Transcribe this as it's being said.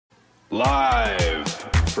Live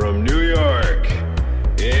from New York,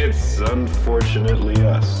 it's Unfortunately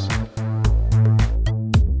Us.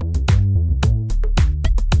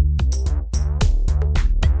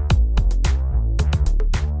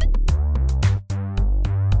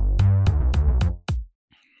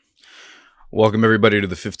 Welcome everybody to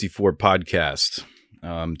the 54 podcast.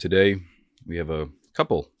 Today we have a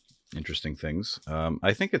couple interesting things.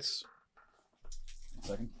 I think it's...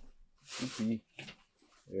 One second.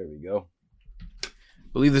 There we go. I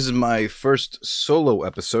believe this is my first solo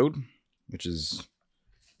episode, which is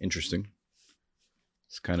interesting.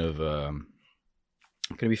 It's kind of going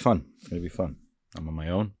to be fun. I'm on my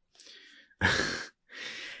own.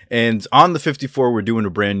 And on the 54, we're doing a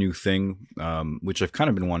brand new thing, which I've kind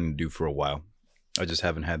of been wanting to do for a while. I just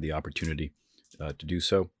haven't had the opportunity to do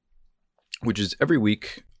so, which is every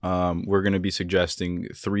week we're going to be suggesting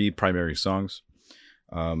 3 primary songs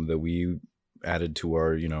that we added to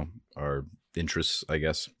our interests, I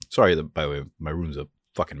guess. Sorry, by the way, my room's a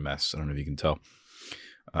fucking mess. I don't know if you can tell.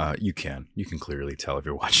 You can clearly tell if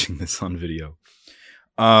you're watching this on video.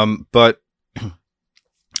 But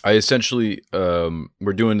I essentially,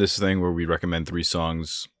 we're doing this thing where we recommend 3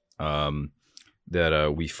 songs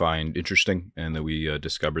that we find interesting and that we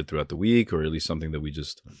discovered throughout the week, or at least something that we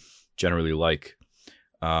just generally like.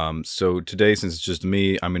 So today, since it's just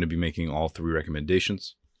me, I'm going to be making all 3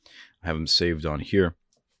 recommendations. I have them saved on here,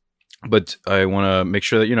 but I want to make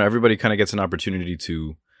sure that, everybody kind of gets an opportunity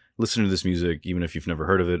to listen to this music, even if you've never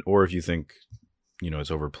heard of it, or if you think, it's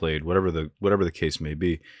overplayed, whatever the case may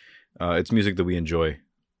be. It's music that we enjoy.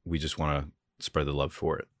 We just want to spread the love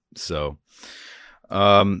for it. So,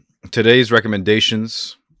 today's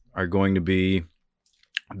recommendations are going to be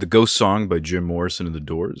The Ghost Song by Jim Morrison and the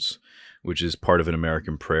Doors, which is part of An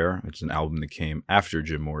American Prayer. It's an album that came after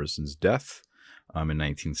Jim Morrison's death. In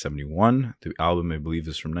 1971. The album, I believe,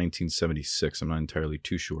 is from 1976. I'm not entirely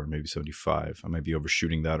too sure. Maybe 75. I might be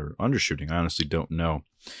overshooting that or undershooting. I honestly don't know.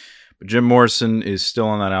 But Jim Morrison is still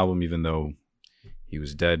on that album, even though he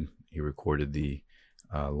was dead. He recorded the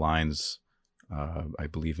lines, I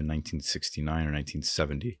believe, in 1969 or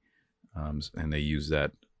 1970. And they used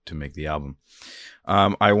that to make the album.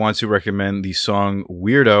 I want to recommend the song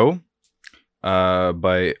Weirdo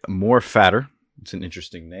by More Fatter. It's an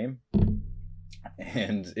interesting name.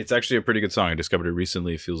 And it's actually a pretty good song. I discovered it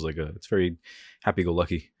recently. It feels like it's very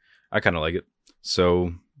happy-go-lucky. I kind of like it.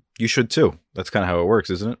 So you should too. That's kind of how it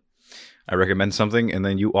works, isn't it? I recommend something and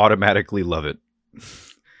then you automatically love it.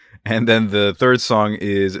 And then the third song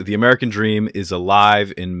is The American Dream is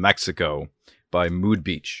Alive in Mexico by Mood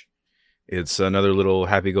Beach. It's another little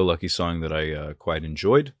happy-go-lucky song that I quite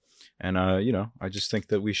enjoyed. And, I just think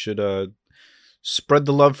that we should... spread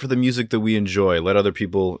the love for the music that we enjoy. Let other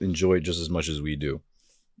people enjoy it just as much as we do.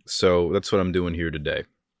 So that's what I'm doing here today.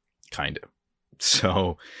 Kind of.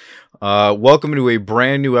 So welcome to a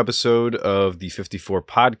brand new episode of the 54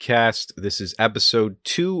 podcast. This is episode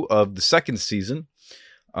 2 of the second season.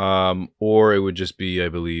 Or it would just be, I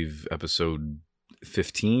believe, episode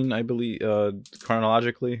 15, I believe,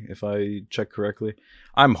 chronologically, if I check correctly.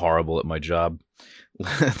 I'm horrible at my job.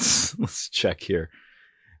 Let's check here.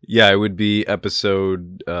 Yeah, it would be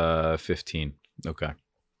episode 15. Okay.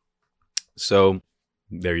 So,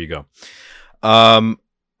 there you go.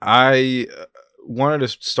 I wanted to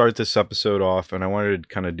start this episode off, and I wanted to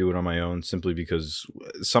kind of do it on my own, simply because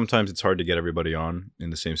sometimes it's hard to get everybody on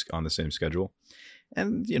the same schedule.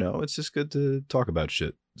 And, it's just good to talk about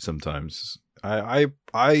shit sometimes. I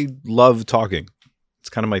love talking. It's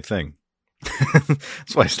kind of my thing.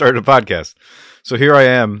 That's why I started a podcast. So here I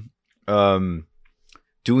am,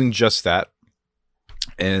 doing just that.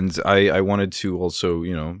 And I wanted to also,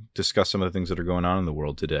 discuss some of the things that are going on in the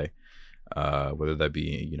world today, whether that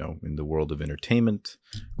be, in the world of entertainment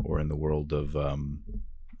or in the world of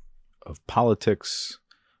politics,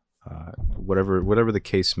 whatever the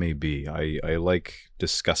case may be. I like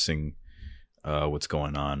discussing what's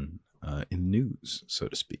going on in news, so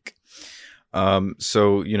to speak.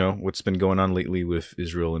 So, what's been going on lately with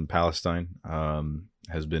Israel and Palestine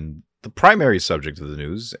has been the primary subject of the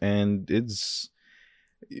news, and it's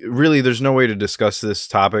really, there's no way to discuss this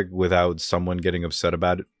topic without someone getting upset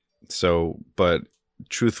about it. So, but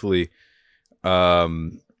truthfully, I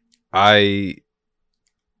don't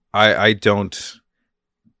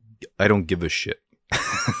give a shit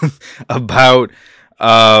about,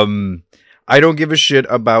 I don't give a shit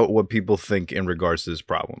about what people think in regards to this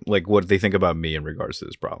problem, like what they think about me in regards to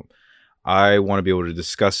this problem. I want to be able to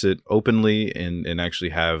discuss it openly and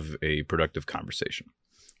actually have a productive conversation.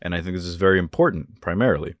 And I think this is very important,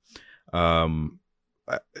 primarily.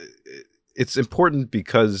 It's important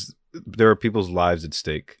because there are people's lives at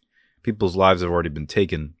stake, people's lives have already been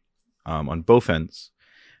taken on both ends.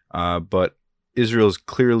 But Israel is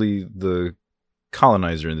clearly the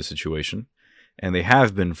colonizer in this situation, and they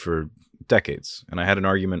have been for decades. And I had an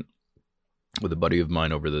argument with a buddy of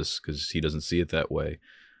mine over this because he doesn't see it that way.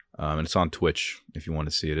 And it's on Twitch if you want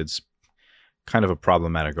to see it. It's kind of a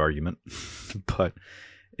problematic argument, but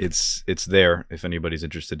it's there if anybody's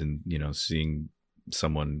interested in, you know, seeing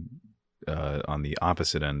someone on the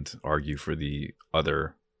opposite end argue for the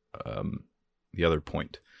other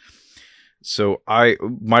point. So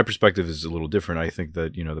my perspective is a little different. I think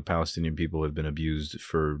that, you know, the Palestinian people have been abused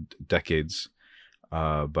for decades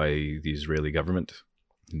by the Israeli government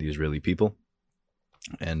and the Israeli people,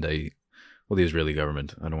 and the Israeli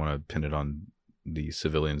government. I don't want to pin it on the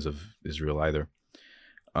civilians of Israel either.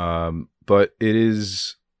 But it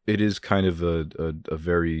is kind of a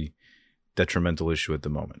very detrimental issue at the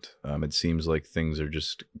moment. It seems like things are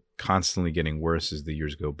just constantly getting worse as the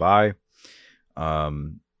years go by.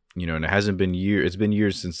 You know, and it hasn't been years. It's been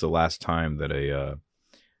years since the last time that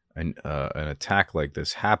an attack like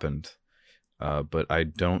this happened. But I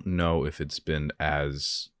don't know if it's been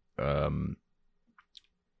as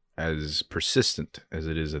persistent as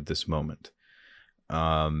it is at this moment.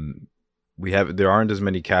 There aren't as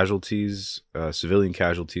many casualties, civilian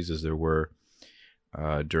casualties, as there were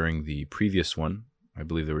during the previous one. I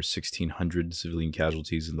believe there were 1,600 civilian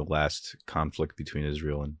casualties in the last conflict between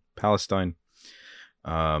Israel and Palestine.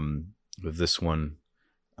 With this one,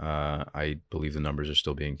 I believe the numbers are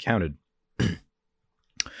still being counted.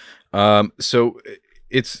 So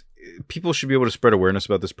people should be able to spread awareness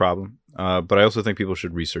about this problem. But I also think people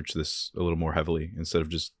should research this a little more heavily instead of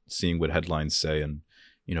just seeing what headlines say and,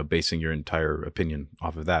 you know, basing your entire opinion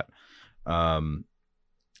off of that.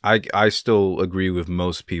 I still agree with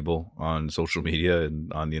most people on social media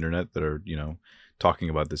and on the internet that are, you know, talking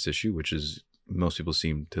about this issue, which is most people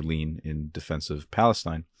seem to lean in defense of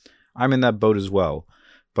Palestine. I'm in that boat as well.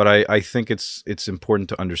 But I think it's important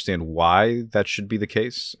to understand why that should be the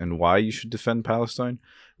case and why you should defend Palestine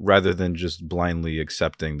rather than just blindly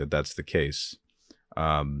accepting that that's the case.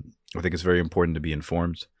 I think it's very important to be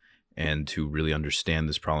informed and to really understand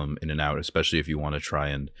this problem in and out, especially if you want to try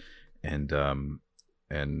and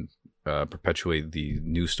perpetuate the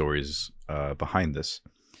news stories behind this.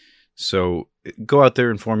 So go out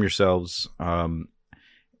there, inform yourselves.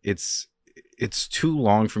 It's too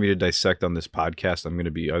long for me to dissect on this podcast.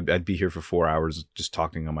 I'd be here for 4 hours just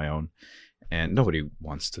talking on my own, and nobody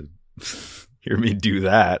wants to hear me do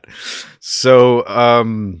that. So,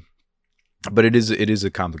 but it is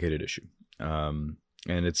a complicated issue. And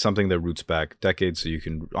it's something that roots back decades. So you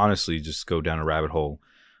can honestly just go down a rabbit hole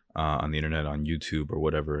on the internet, on YouTube or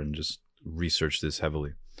whatever, and just research this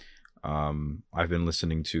heavily. I've been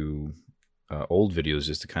listening to old videos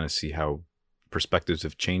just to kind of see how perspectives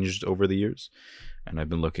have changed over the years. And I've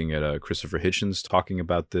been looking at Christopher Hitchens talking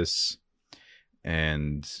about this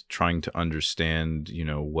and trying to understand, you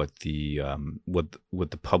know, what the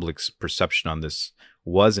public's perception on this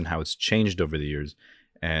was and how it's changed over the years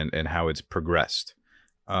and how it's progressed.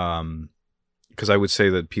 Because I would say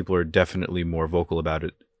that people are definitely more vocal about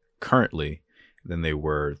it currently than they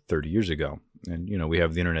were 30 years ago. And, you know, we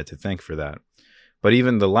have the internet to thank for that. But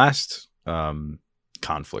even the last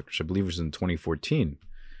conflict, which I believe was in 2014,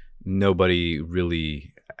 nobody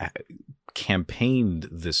really campaigned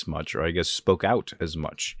this much, or I guess spoke out as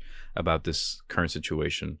much about this current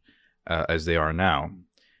situation as they are now.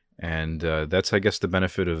 And that's, I guess, the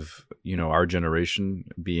benefit of, you know, our generation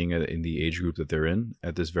being in the age group that they're in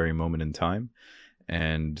at this very moment in time,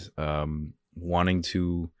 and wanting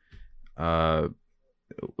to spread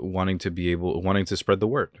the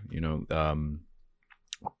word. You know,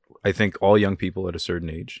 I think all young people at a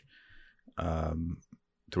certain age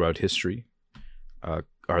throughout history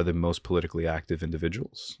are the most politically active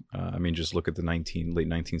individuals. I mean, just look at the late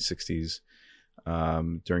 1960s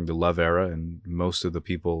during the Love era, and most of the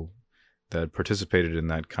people that participated in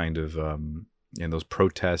that kind of in those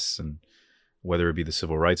protests, and whether it be the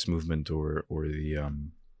civil rights movement or the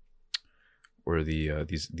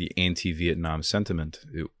anti-Vietnam sentiment,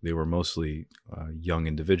 they were mostly young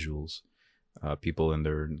individuals, people in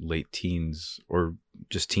their late teens or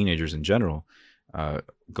just teenagers in general,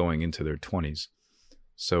 going into their 20s.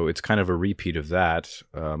 So it's kind of a repeat of that,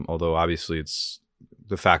 although obviously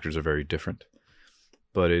the factors are very different.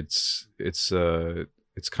 But it's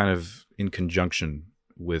kind of in conjunction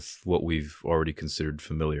with what we've already considered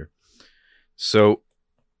familiar. So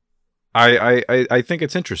I think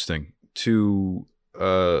it's interesting to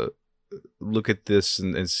look at this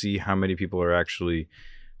and see how many people are actually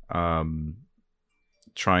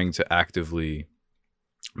trying to actively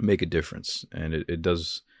make a difference. And it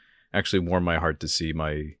does actually warmed my heart to see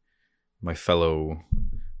my fellow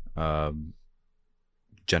um,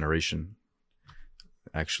 generation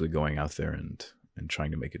actually going out there and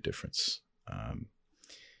trying to make a difference.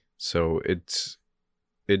 So it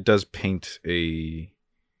does paint a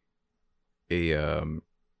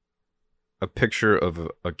picture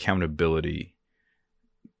of accountability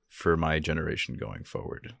for my generation going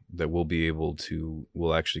forward, that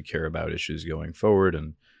we'll actually care about issues going forward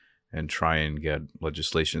and try and get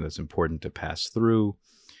legislation that's important to pass through.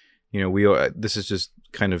 This is just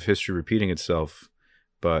kind of history repeating itself,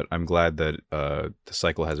 but I'm glad that the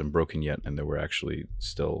cycle hasn't broken yet, and that we're actually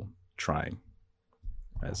still trying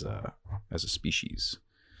as a species.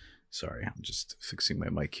 Sorry, I'm just fixing my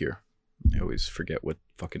mic here. I always forget what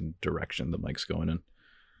fucking direction the mic's going in. I'm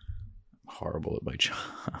horrible at my job.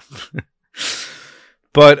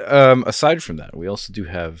 But aside from that, we also do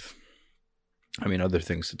have, other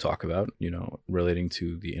things to talk about, relating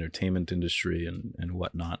to the entertainment industry and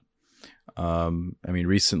whatnot.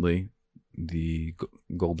 Recently, the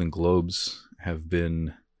Golden Globes have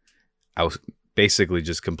been out, basically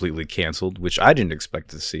just completely canceled, which I didn't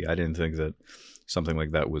expect to see. I didn't think that something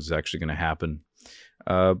like that was actually going to happen.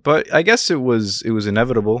 But I guess it was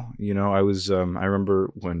inevitable. I remember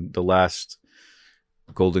when the last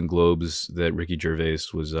Golden Globes that Ricky Gervais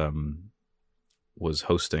was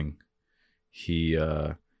hosting, he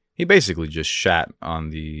basically just shat on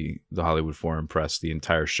the Hollywood Foreign Press the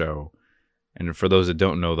entire show. And for those that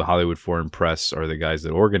don't know, the Hollywood Foreign Press are the guys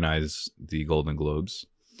that organize the Golden Globes.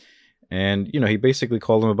 And, he basically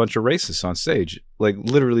called them a bunch of racists on stage, like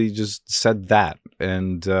literally just said that.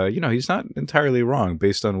 And, he's not entirely wrong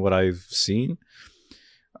based on what I've seen.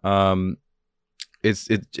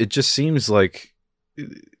 It just seems like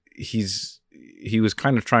he was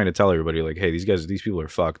kind of trying to tell everybody, like, hey, these people are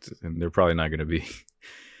fucked, and they're probably not going to be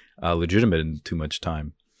legitimate in too much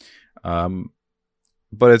time.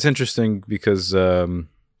 But it's interesting because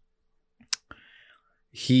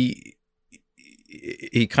he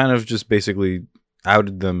kind of just basically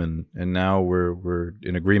outed them, and now we're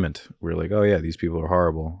in agreement. We're like, oh yeah, these people are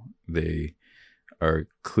horrible. They are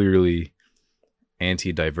clearly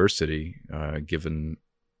anti-diversity, given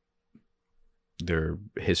their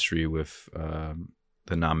history with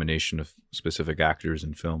the nomination of specific actors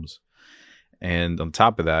in films. And on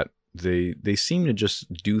top of that, they seem to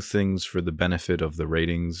just do things for the benefit of the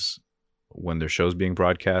ratings when their show's being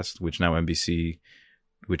broadcast,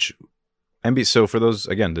 so for those,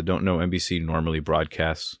 again, that don't know, NBC normally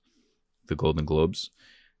broadcasts the Golden Globes.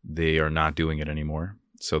 They are not doing it anymore.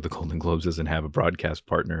 So the Golden Globes doesn't have a broadcast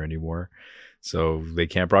partner anymore. So they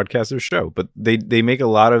can't broadcast their show. But they make a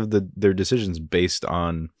lot of their decisions based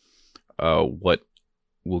on what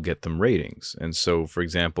will get them ratings. And so, for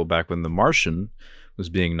example, back when The Martian was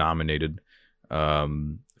being nominated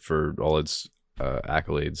for all its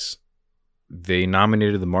accolades, they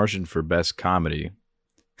nominated The Martian for Best Comedy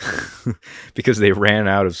because they ran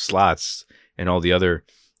out of slots in all the other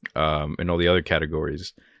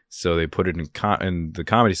categories. So they put it in the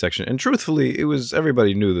comedy section. And truthfully,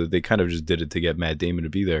 everybody knew that they kind of just did it to get Matt Damon to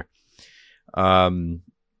be there.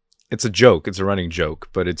 It's a joke. It's a running joke,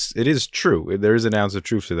 but it is true. There is an ounce of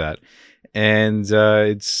truth to that. And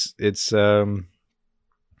it's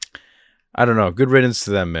I don't know. Good riddance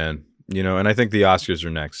to them, man. And I think the Oscars are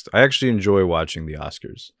next. I actually enjoy watching the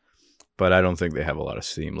Oscars, but I don't think they have a lot of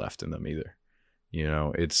steam left in them either.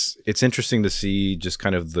 It's interesting to see just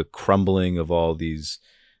kind of the crumbling of all these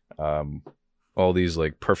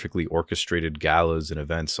like perfectly orchestrated galas and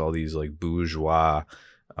events, all these like bourgeois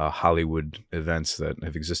Hollywood events that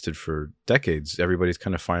have existed for decades. Everybody's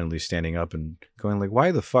kind of finally standing up and going like,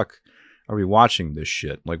 why the fuck are we watching this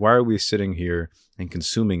shit? Like, why are we sitting here and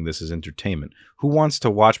consuming this as entertainment? Who wants to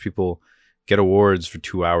watch people get awards for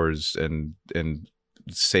 2 hours and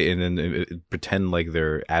say, and then pretend like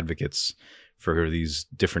they're advocates for these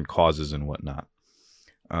different causes and whatnot?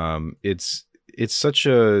 It's such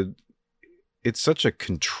a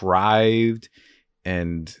contrived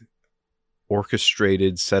and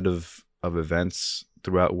orchestrated set of events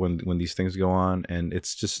throughout when these things go on, and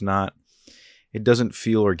it's just not, it doesn't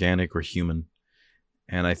feel organic or human.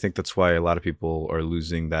 And I think that's why a lot of people are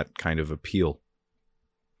losing that kind of appeal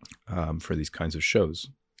for these kinds of shows.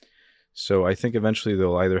 So I think eventually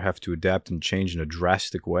they'll either have to adapt and change in a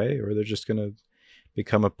drastic way, or they're just going to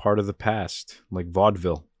become a part of the past, like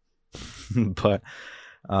vaudeville. But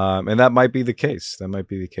and that might be the case. They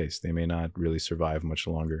may not really survive much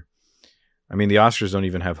longer. I mean, the Oscars don't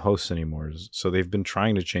even have hosts anymore, so they've been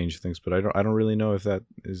trying to change things, but I don't really know if that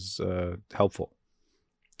is helpful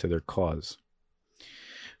to their cause.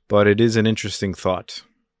 But it is an interesting thought,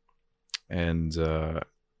 and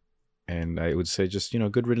And I would say just,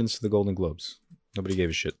 good riddance to the Golden Globes. Nobody gave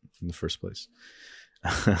a shit in the first place.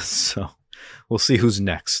 So we'll see who's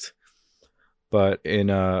next. But in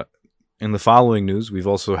the following news, we've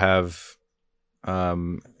also have, let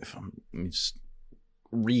me just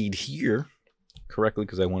read here correctly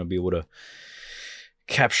because I want to be able to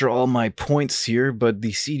capture all my points here. But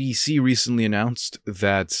the CDC recently announced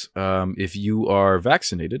that if you are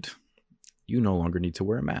vaccinated, you no longer need to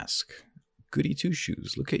wear a mask. Goody two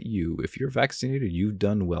shoes. Look at you. If you're vaccinated, you've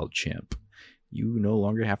done well, champ. You no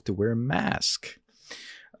longer have to wear a mask.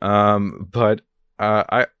 But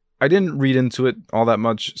I didn't read into it all that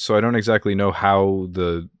much, so I don't exactly know how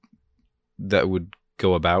that would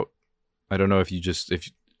go about. I don't know if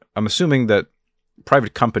I'm assuming that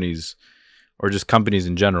private companies or just companies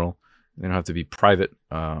in general, they don't have to be private.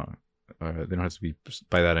 They don't have to be,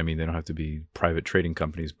 by that I mean they don't have to be private trading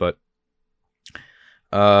companies, but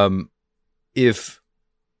if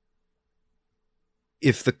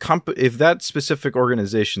that specific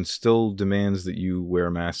organization still demands that you wear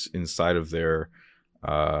a mask inside of their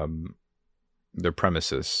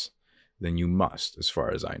premises, then you must, as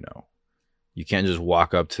far as I know. You can't just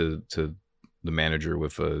walk up to the manager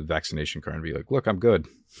with a vaccination card and be like, "Look, I'm good."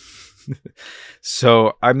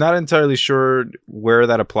 So I'm not entirely sure where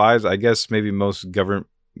that applies. I guess maybe most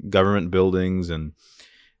government buildings and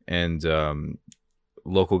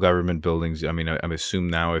local government buildings. I mean, I assume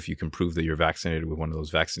now if you can prove that you're vaccinated with one of those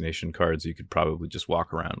vaccination cards, you could probably just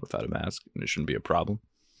walk around without a mask and it shouldn't be a problem.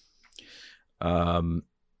 But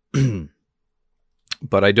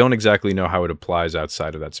I don't exactly know how it applies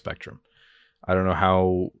outside of that spectrum. I don't know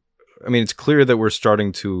how. I mean, it's clear that we're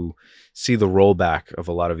starting to see the rollback of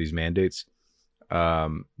a lot of these mandates,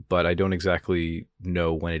 but I don't exactly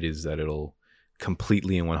know when it is that it'll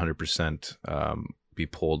completely and 100% be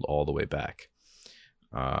pulled all the way back.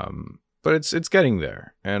 But it's getting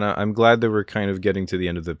there, and I'm glad that we're kind of getting to the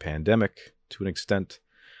end of the pandemic to an extent.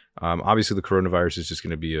 Obviously, the coronavirus is just going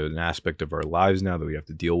to be an aspect of our lives now that we have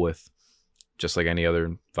to deal with, just like any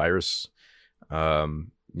other virus.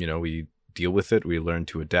 We deal with it. We learn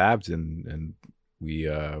to adapt, and we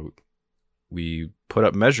put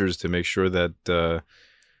up measures to make sure that the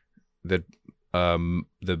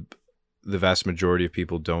vast majority of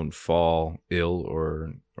people don't fall ill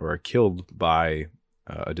or are killed by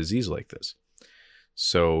a disease like this.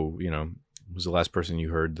 So, who's the last person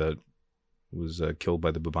you heard that was killed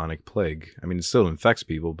by the bubonic plague? I mean, it still infects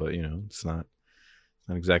people, but it's not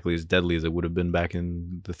exactly as deadly as it would have been back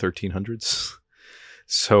in the 1300s.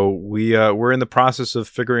 So we're in the process of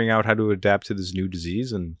figuring out how to adapt to this new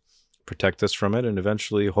disease and protect us from it, and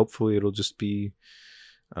eventually, hopefully, it'll just be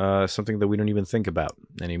something that we don't even think about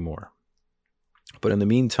anymore. But in the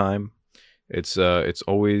meantime, it's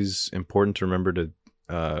always important to remember to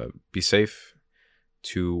be safe,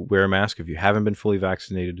 to wear a mask if you haven't been fully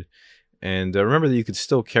vaccinated, and remember that you could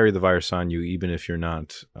still carry the virus on you even if you're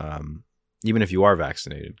not, even if you are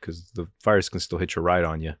vaccinated, because the virus can still hitch a ride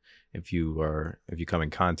on you if you come in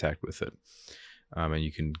contact with it, and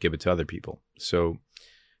you can give it to other people. So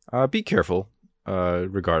be careful,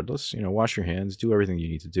 regardless. Wash your hands, do everything you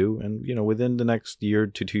need to do, and within the next year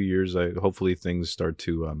to 2 years, hopefully things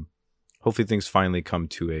finally come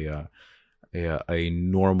to a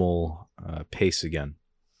normal pace again.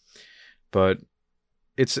 But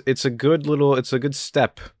it's a good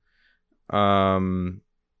step.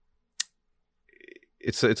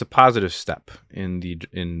 It's a positive step in the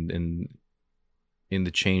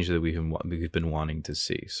change that we've been wanting to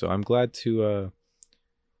see. So I'm glad to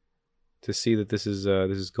see that this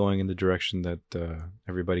is going in the direction that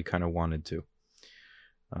everybody kind of wanted to.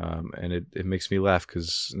 And it makes me laugh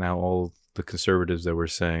because now all the conservatives that were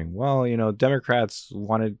saying, well, Democrats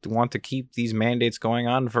want to keep these mandates going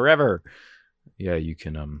on forever. Yeah, you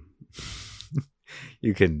can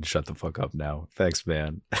you can shut the fuck up now. Thanks,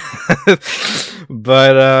 man.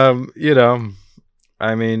 But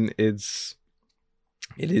I mean, it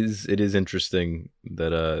is interesting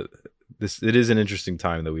that it is an interesting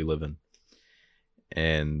time that we live in,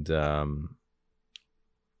 and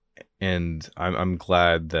I'm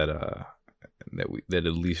glad that that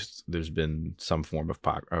at least there's been some form of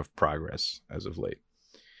progress as of late.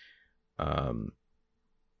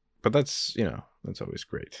 But that's always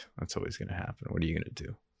great. That's always going to happen. What are you going to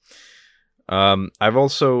do? I'm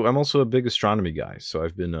also a big astronomy guy, so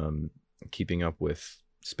I've been keeping up with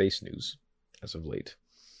space news as of late,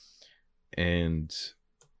 and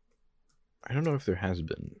I don't know if there has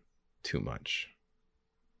been too much.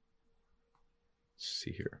 Let's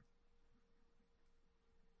see here.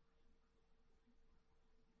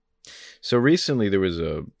 So recently there was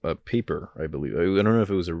a paper, I believe. I don't know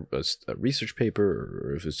if it was a research paper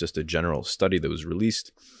or if it's just a general study that was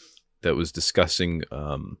released that was discussing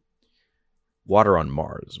water on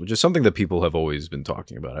Mars, which is something that people have always been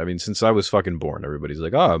talking about. I mean, since I was fucking born, everybody's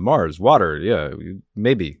like, Mars, water. Yeah,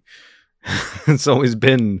 maybe. It's always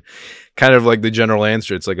been kind of like the general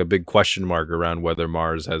answer. It's like a big question mark around whether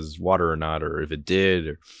Mars has water or not, or if it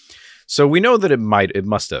did. So we know that it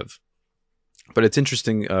must have. But it's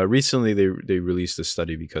interesting. Recently, they released a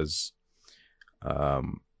study because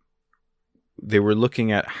they were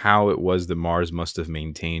looking at how it was that Mars must have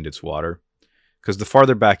maintained its water. Because the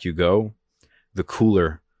farther back you go, the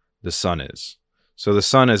cooler the sun is. So the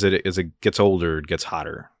sun, as it gets older, it gets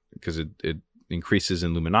hotter because it increases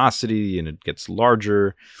in luminosity and it gets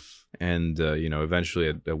larger. And, eventually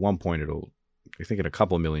at one point, I think in a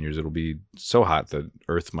couple of million years, it'll be so hot that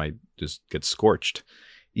Earth might just get scorched.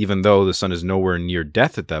 Even though the sun is nowhere near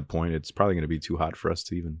death at that point, it's probably going to be too hot for us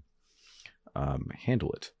to even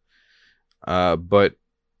handle it. But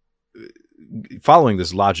following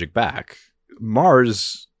this logic back,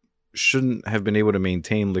 Mars shouldn't have been able to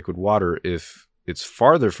maintain liquid water if it's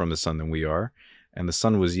farther from the sun than we are, and the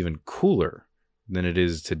sun was even cooler than it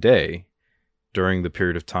is today during the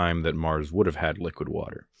period of time that Mars would have had liquid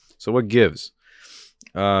water. So what gives?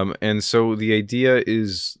 And so the idea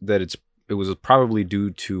is that it was probably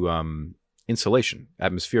due to insulation,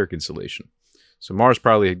 atmospheric insulation. So Mars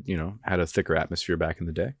probably, had a thicker atmosphere back in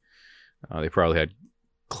the day. They probably had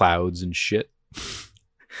clouds and shit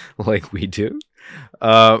like we do.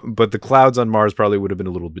 But the clouds on Mars probably would have been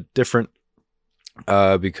a little bit different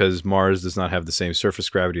because Mars does not have the same surface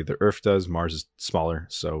gravity that Earth does. Mars is smaller,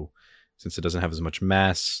 so since it doesn't have as much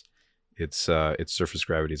mass, its surface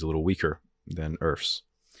gravity is a little weaker than Earth's.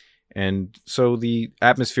 And so the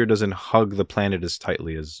atmosphere doesn't hug the planet as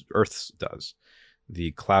tightly as Earth's does.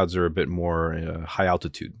 The clouds are a bit more high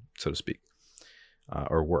altitude, so to speak,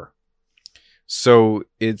 or were. So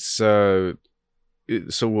so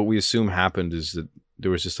what we assume happened is that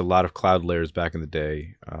there was just a lot of cloud layers back in the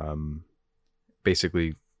day,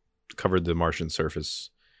 basically covered the Martian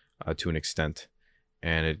surface to an extent,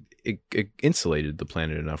 and it insulated the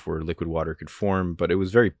planet enough where liquid water could form, but it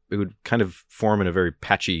would kind of form in a very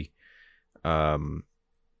patchy, it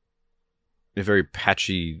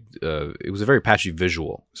was a very patchy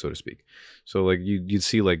visual, so to speak. So like you'd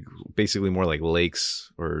see like basically more like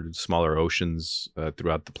lakes or smaller oceans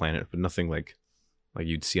throughout the planet, but nothing like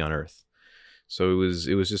you'd see on Earth. So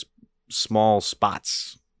it was just small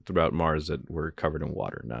spots throughout Mars that were covered in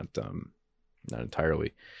water, not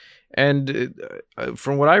entirely. And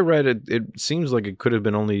from what I read, it seems like it could have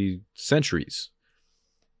been only centuries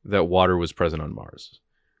that water was present on Mars,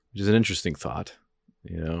 which is an interesting thought.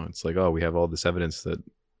 It's like, we have all this evidence that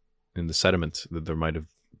in the sediment that there might have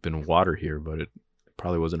been water here, but it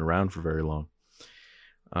probably wasn't around for very long.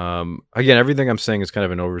 Again, everything I'm saying is kind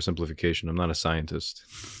of an oversimplification. I'm not a scientist.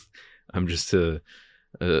 I'm just a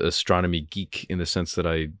astronomy geek in the sense that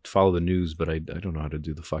I follow the news, but I don't know how to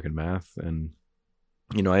do the fucking math. And,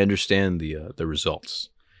 I understand the results,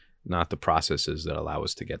 not the processes that allow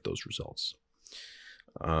us to get those results.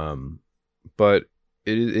 But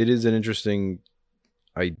it is an interesting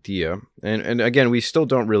idea. And again, we still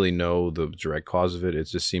don't really know the direct cause of it. It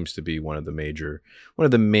just seems to be one of the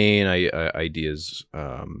main ideas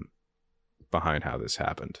behind how this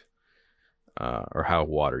happened, or how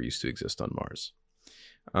water used to exist on Mars.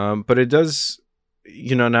 But it does,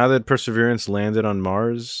 now that Perseverance landed on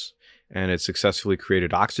Mars and it successfully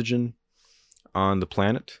created oxygen on the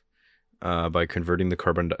planet by converting the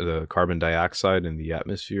carbon dioxide in the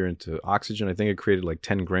atmosphere into oxygen. I think it created like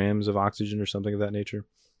 10 grams of oxygen or something of that nature,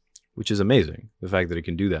 which is amazing. The fact that it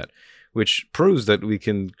can do that, which proves that we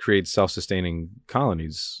can create self-sustaining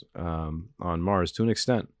colonies on Mars to an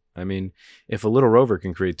extent. I mean, if a little rover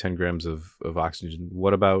can create 10 grams of oxygen,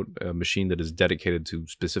 what about a machine that is dedicated to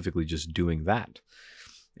specifically just doing that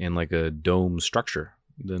in like a dome structure?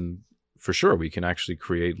 Then for sure we can actually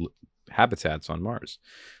create habitats on Mars.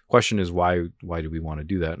 Question is, why do we want to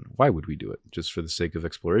do that? Why would we do it? Just for the sake of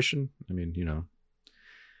exploration? I mean,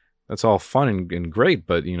 that's all fun and great,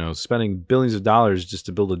 but spending billions of dollars just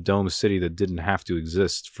to build a dome city that didn't have to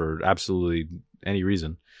exist for absolutely any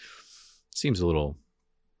reason seems a little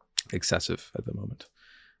excessive at the moment.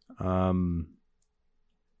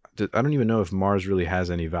 I don't even know if Mars really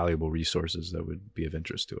has any valuable resources that would be of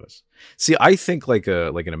interest to us. See, I think like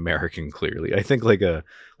an American, clearly. I think like a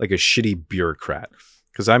shitty bureaucrat,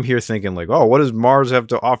 because I'm here thinking like, what does Mars have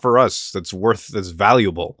to offer us that's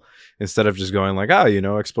valuable, instead of just going like,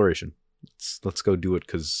 exploration. Let's go do it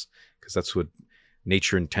because that's what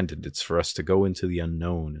nature intended. It's for us to go into the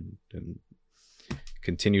unknown and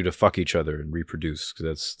continue to fuck each other and reproduce.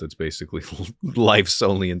 That's basically life's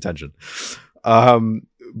only intention.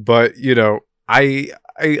 But you know, I'm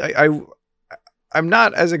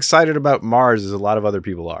not as excited about Mars as a lot of other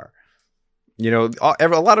people are. You know, a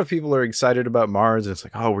lot of people are excited about Mars. And it's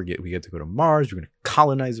like, oh, we get to go to Mars. We're going to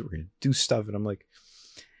colonize it. We're going to do stuff. And I'm like,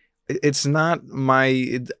 it's not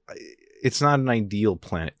an ideal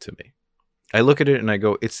planet to me. I look at it and I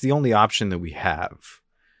go, it's the only option that we have.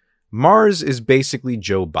 Mars is basically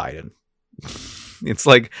Joe Biden. It's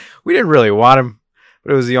like, we didn't really want him,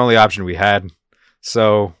 but it was the only option we had.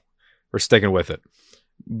 So we're sticking with it.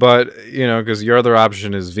 But, you know, because your other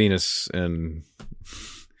option is Venus, and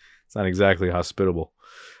it's not exactly hospitable.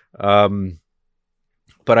 But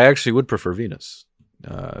I actually would prefer Venus,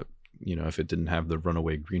 you know, if it didn't have the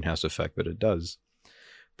runaway greenhouse effect that it does.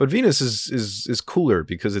 But Venus is cooler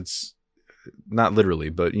because it's not literally,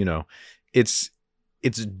 but, you know, it's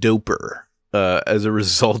doper as a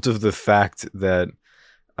result of the fact that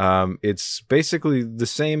it's basically the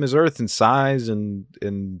same as Earth in size and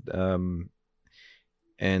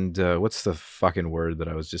what's the fucking word that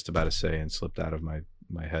I was just about to say and slipped out of my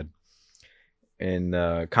head? And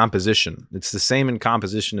composition. It's the same in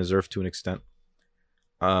composition as Earth to an extent,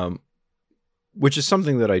 which is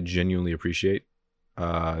something that I genuinely appreciate.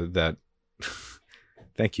 That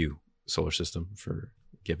thank you, solar system, for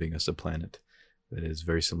giving us a planet that is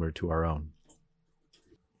very similar to our own.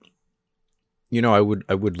 You know,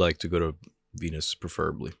 I would like to go to Venus,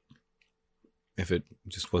 preferably, if it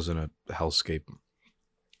just wasn't a hellscape.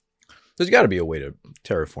 There's got to be a way to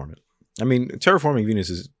terraform it. I mean, terraforming Venus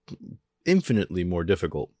is infinitely more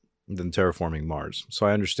difficult than terraforming Mars. So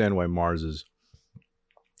I understand why Mars is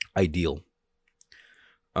ideal.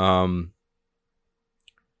 But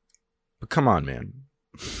come on, man.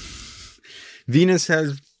 Venus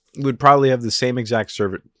would probably have the same exact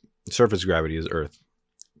surface gravity as Earth.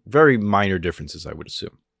 Very minor differences, I would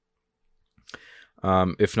assume.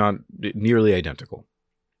 If not nearly identical.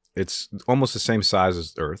 It's almost the same size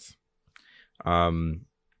as Earth. And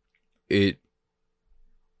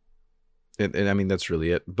I mean, that's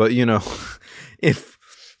really it. But, you know, if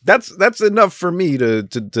that's enough for me to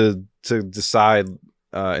decide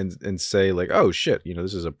and say, like, oh shit, you know,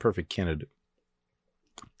 this is a perfect candidate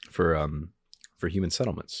for human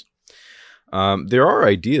settlements. There are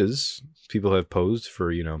ideas people have posed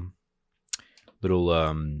for, you know, little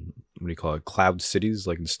what do you call it, cloud cities,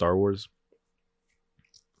 like in Star Wars,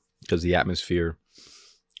 because the atmosphere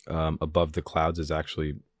above the clouds is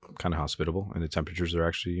actually kind of hospitable, and the temperatures are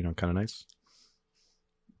actually, you know, kind of nice.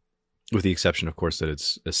 With the exception, of course, that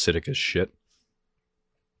it's acidic as shit.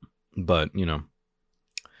 But, you know,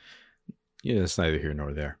 yeah, it's neither here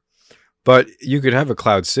nor there. But you could have a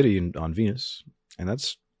cloud city on Venus, and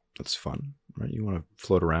that's fun, right? You want to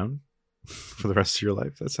float around for the rest of your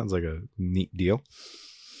life. That sounds like a neat deal.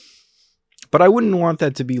 But I wouldn't want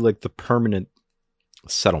that to be like the permanent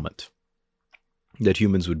settlement that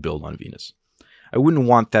humans would build on Venus. I wouldn't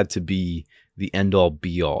want that to be the end-all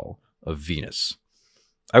be-all of Venus.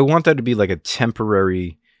 I want that to be like a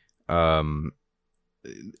temporary I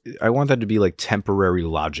want that to be like temporary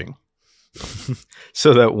lodging.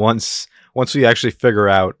 So that once we actually figure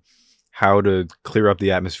out how to clear up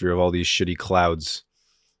the atmosphere of all these shitty clouds,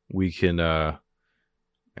 we can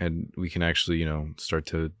actually, you know, start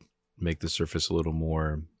to make the surface a little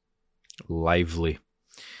more lively.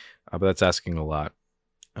 But that's asking a lot.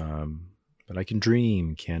 But I can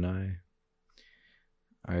dream, can I?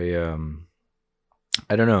 I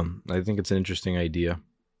don't know. I think it's an interesting idea.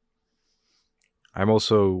 I'm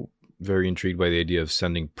also very intrigued by the idea of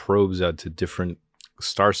sending probes out to different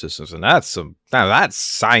star systems, and that's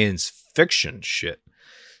science fiction shit.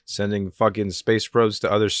 Sending fucking space probes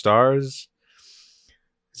to other stars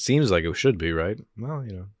seems like it should be, right? Well,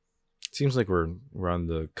 you know, it seems like we're on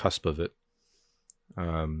the cusp of it.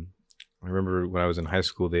 I remember when I was in high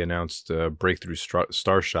school, they announced Breakthrough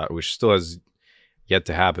Starshot, which still has yet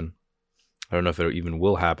to happen. I don't know if it even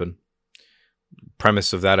will happen.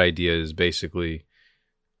 Premise of that idea is basically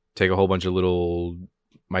take a whole bunch of little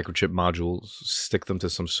microchip modules, stick them to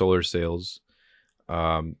some solar sails,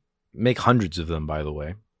 make hundreds of them, by the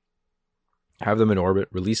way, have them in orbit,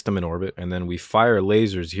 release them in orbit, and then we fire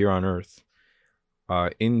lasers here on Earth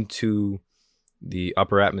into the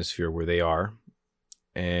upper atmosphere where they are,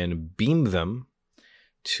 and beam them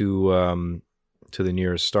to the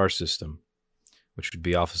nearest star system, which would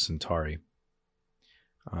be Alpha Centauri.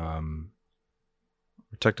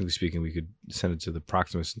 Technically speaking, we could send it to the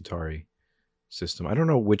Proxima Centauri system. I don't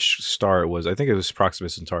know which star it was. I think it was Proxima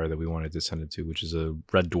Centauri that we wanted to send it to, which is a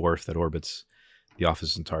red dwarf that orbits the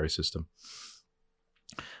Office Centauri system.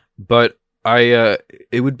 But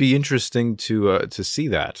it would be interesting to see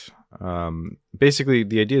that. Basically,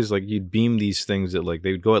 the idea is like you'd beam these things at like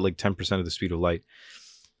they would go at like 10% of the speed of light.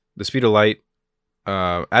 The speed of light,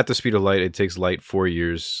 at the speed of light, it takes light 4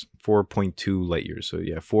 years, 4.2 light years. So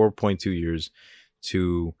yeah, 4.2 years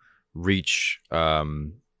to reach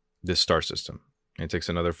this star system. And it takes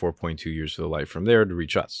another 4.2 years for the light from there to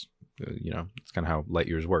reach us. It's kind of how light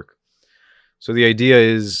years work. So the idea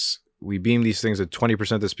is we beam these things at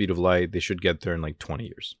 20% the speed of light. They should get there in like 20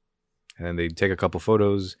 years. And then they take a couple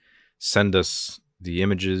photos, send us the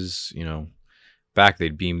images, back.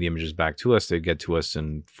 They'd beam the images back to us. They'd get to us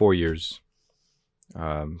in 4 years.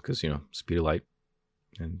 Because, speed of light.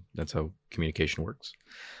 And that's how communication works.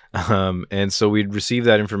 And so we'd receive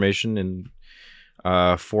that information in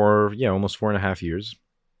almost 4.5 years.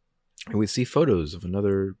 And we'd see photos of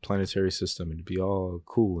another planetary system and it'd be all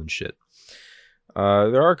cool and shit.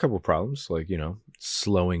 There are a couple problems, like,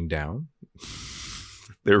 slowing down.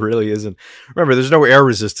 There really isn't. Remember, there's no air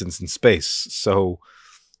resistance in space. So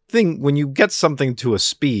when you get something to a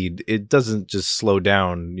speed, it doesn't just slow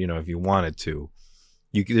down, if you want it to.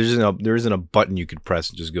 There isn't a button you could press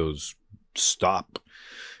and just goes stop.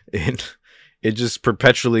 And it just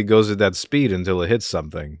perpetually goes at that speed until it hits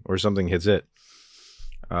something or something hits it.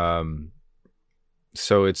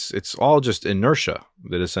 So it's all just inertia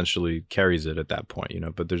that essentially carries it at that point,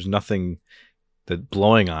 but there's nothing that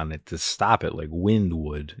blowing on it to stop it like wind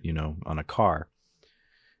would, on a car.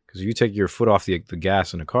 Because if you take your foot off the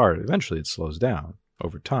gas in a car, eventually it slows down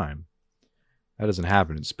over time. That doesn't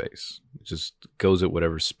happen in space. It just goes at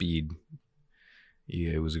whatever speed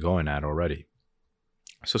it was going at already.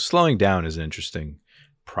 So slowing down is an interesting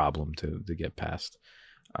problem to get past.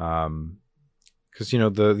 Because,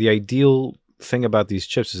 the ideal thing about these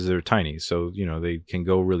chips is they're tiny. So, they can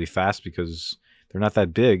go really fast because they're not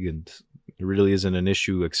that big and it really isn't an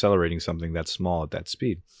issue accelerating something that small at that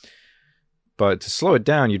speed. But to slow it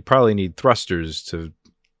down, you'd probably need thrusters to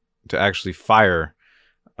actually fire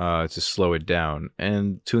to slow it down.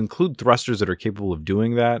 And to include thrusters that are capable of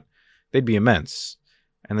doing that, they'd be immense.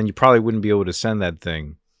 And then you probably wouldn't be able to send that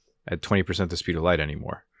thing at 20% the speed of light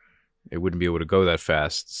anymore. It wouldn't be able to go that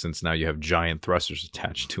fast since now you have giant thrusters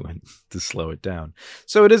attached to it to slow it down.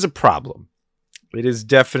 So it is a problem. It is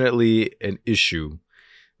definitely an issue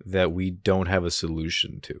that we don't have a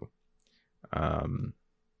solution to.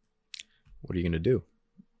 What are you going to do?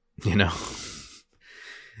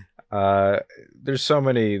 There's so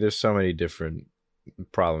many different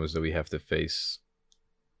problems that we have to face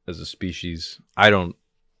as a species. I don't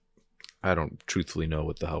truthfully know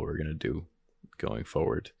what the hell we're going to do going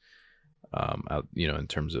forward. In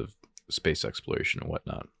terms of space exploration and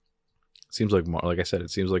whatnot. It seems like, like I said, it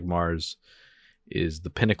seems like Mars is the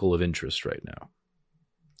pinnacle of interest right now.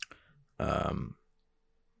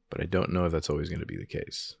 But I don't know if that's always going to be the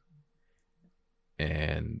case.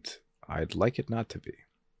 And I'd like it not to be.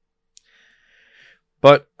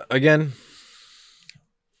 But again,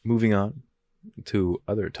 moving on to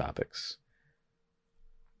other topics.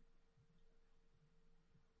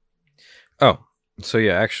 Oh, so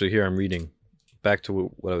yeah, actually here I'm reading back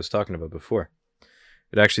to what I was talking about before.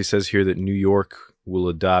 It actually says here that New York will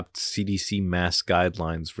adopt CDC mask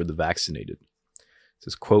guidelines for the vaccinated. It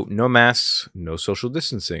says, quote, "No masks, no social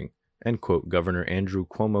distancing," end quote, Governor Andrew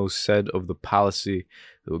Cuomo said of the policy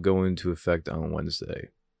that will go into effect on Wednesday.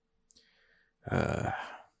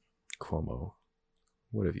 Cuomo,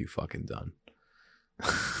 what have you fucking done?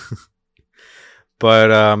 But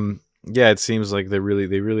yeah, it seems like they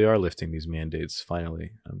really are lifting these mandates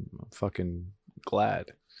finally. I'm fucking glad.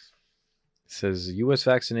 It says U.S.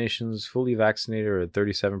 vaccinations fully vaccinated are at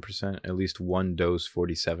 37%, at least one dose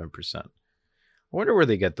 47%. I wonder where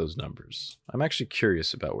they get those numbers. I'm actually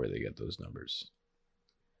curious about where they get those numbers.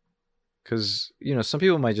 Because, some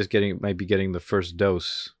people might be getting the first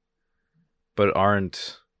dose, but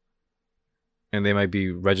aren't, and they might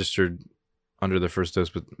be registered under the first dose,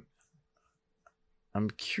 but I'm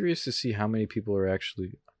curious to see how many people are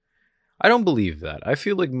actually... I don't believe that. I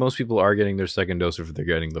feel like most people are getting their second dose if they're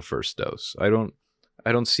getting the first dose. I don't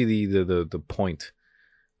see the point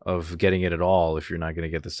of getting it at all if you're not going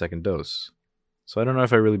to get the second dose. So I don't know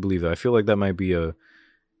if I really believe that. I feel like there might be a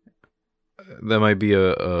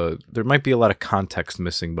lot of context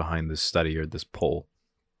missing behind this study or this poll.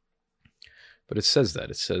 But it says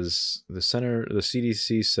that. It says the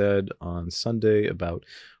CDC said on Sunday about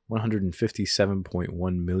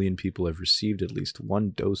 157.1 million people have received at least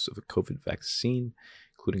one dose of a COVID vaccine,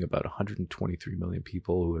 including about 123 million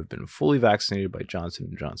people who have been fully vaccinated by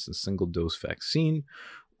Johnson & Johnson's single-dose vaccine,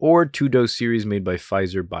 or 2-dose series made by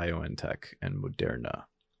Pfizer, BioNTech, and Moderna.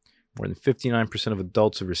 More than 59% of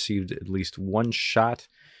adults have received at least one shot,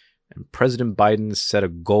 and President Biden set a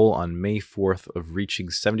goal on May 4th of reaching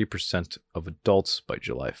 70% of adults by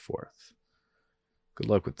July 4th. Good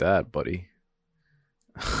luck with that, buddy.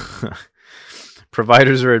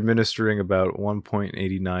 Providers are administering about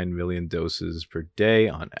 1.89 million doses per day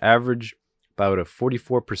on average, about a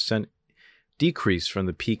 44% decrease from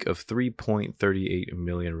the peak of 3.38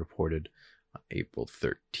 million reported on April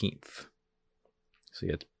 13th. So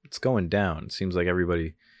yeah, it's going down. It seems like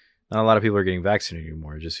everybody, not a lot of people are getting vaccinated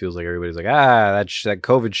anymore. It just feels like everybody's like, that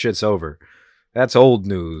COVID shit's over. That's old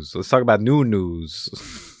news. Let's talk about new news.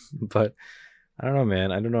 But I don't know,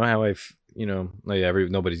 man. I don't know how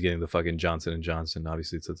nobody's getting the fucking Johnson & Johnson.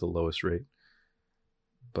 Obviously, it's at the lowest rate.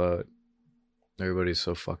 But everybody's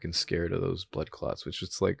so fucking scared of those blood clots, which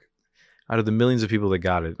it's like, out of the millions of people that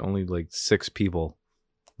got it, only like 6 people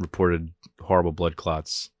reported horrible blood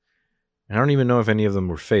clots. And I don't even know if any of them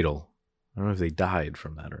were fatal. I don't know if they died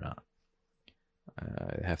from that or not.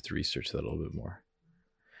 I have to research that a little bit more.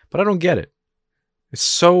 But I don't get it. It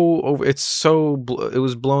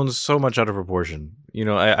was blown so much out of proportion. You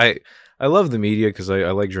know, I love the media because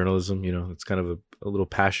I like journalism. You know, it's kind of a little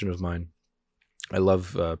passion of mine. I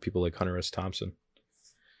love people like Hunter S. Thompson.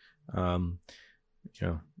 You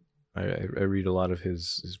know, I read a lot of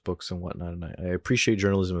his books and whatnot, and I appreciate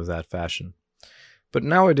journalism of that fashion. But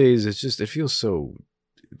nowadays, it feels so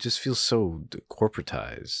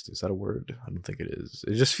corporatized. Is that a word? I don't think it is.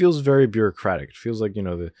 It just feels very bureaucratic. It feels like,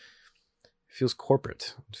 it feels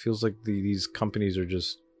corporate. It feels like these companies are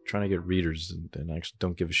just trying to get readers and actually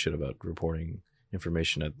don't give a shit about reporting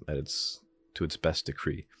information to its best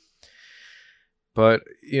decree. But,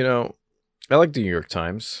 I like the New York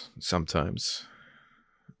Times sometimes,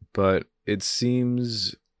 but it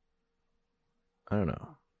seems, I don't know.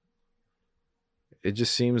 It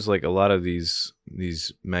just seems like a lot of these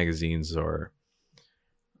magazines are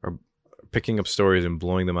picking up stories and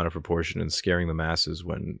blowing them out of proportion and scaring the masses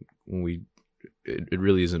when it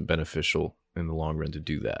really isn't beneficial in the long run to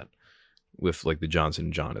do that with like the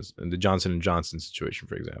Johnson & Johnson situation,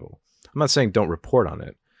 for example. I'm not saying don't report on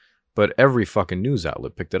it, but every fucking news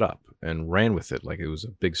outlet picked it up and ran with it like it was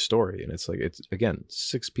a big story. And it's like, it's again,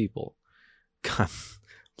 6 people got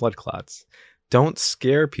blood clots. Don't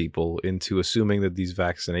scare people into assuming that these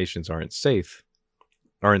vaccinations aren't safe,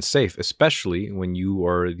 especially when you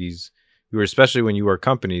are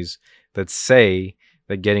companies that say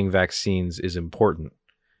that getting vaccines is important.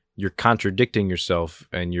 You're contradicting yourself,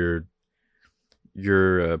 and you're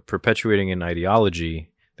perpetuating an ideology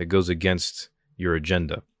that goes against your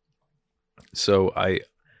agenda. So I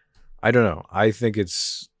don't know. I think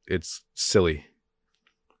it's silly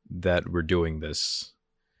that we're doing this.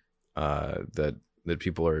 That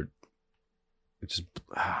people are just,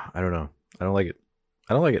 I don't know. I don't like it.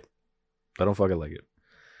 I don't fucking like it.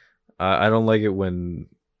 I don't like it when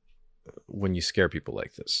you scare people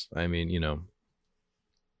like this. I mean,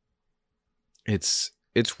 it's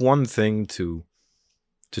one thing to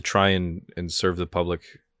try and serve the public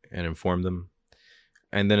and inform them,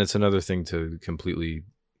 and then it's another thing to completely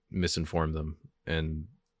misinform them and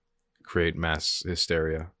create mass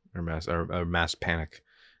hysteria or mass panic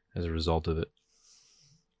as a result of it.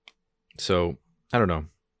 So I don't know.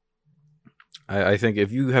 I think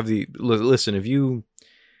if you have if you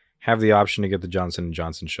have the option to get the Johnson &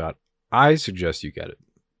 Johnson shot, I suggest you get it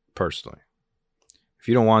personally. If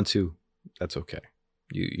you don't want to, that's okay.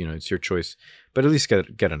 It's your choice, but at least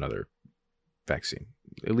get another vaccine.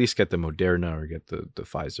 At least get the Moderna or get the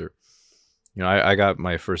Pfizer. I got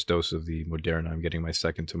my first dose of the Moderna. I'm getting my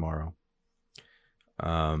second tomorrow.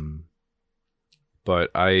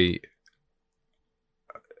 But I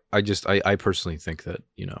personally think that,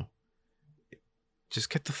 just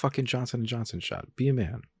get the fucking Johnson & Johnson shot. Be a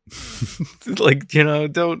man. Like,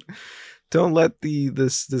 don't let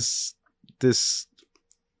this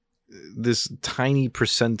tiny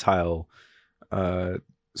percentile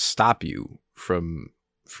stop you from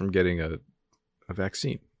getting a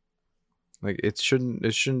vaccine. Like, it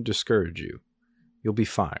shouldn't discourage you. You'll be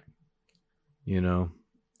fine. I know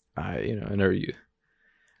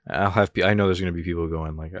there's going to be people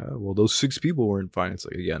going like, well, those 6 people weren't fine. It's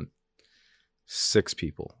like, again, 6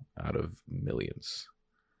 people out of millions.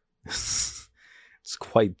 It's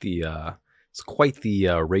quite the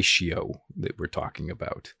ratio that we're talking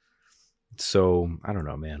about. So I don't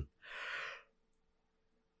know, man.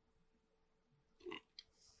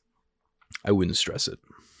 I wouldn't stress it.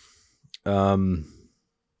 But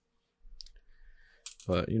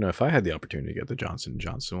if I had the opportunity to get the Johnson &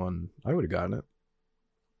 Johnson one, I would have gotten it.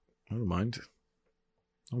 I don't mind.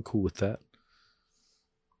 I'm cool with that.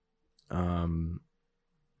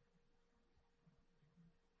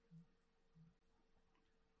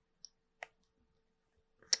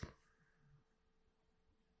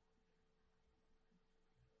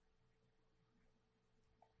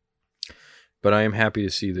 But I am happy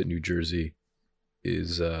to see that New Jersey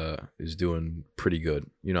is doing pretty good.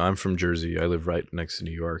 You know, I'm from Jersey. I live right next to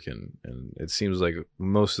New York, and it seems like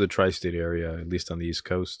most of the tri-state area, at least on the East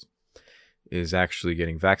Coast, is actually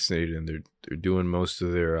getting vaccinated, and they're doing most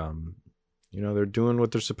of their they're doing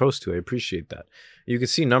what they're supposed to. I appreciate that. You can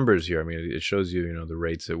see numbers here. I mean, it shows you, the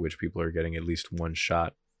rates at which people are getting at least one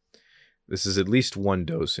shot. This is at least one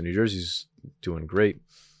dose, and New Jersey's doing great.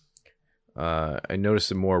 I noticed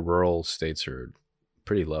that more rural states are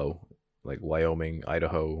pretty low, like Wyoming,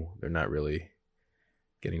 Idaho. They're not really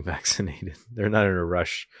getting vaccinated. They're not in a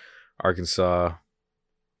rush. Arkansas,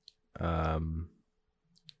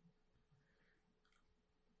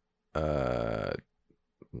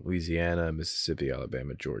 Louisiana, Mississippi,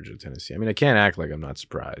 Alabama, Georgia, Tennessee. I mean, I can't act like I'm not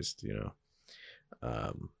surprised,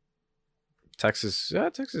 Texas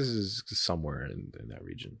is somewhere in that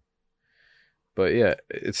region. But yeah,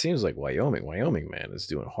 it seems like Wyoming, man, is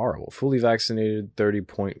doing horrible. Fully vaccinated,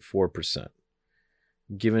 30.4%.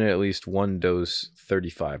 Given at least one dose,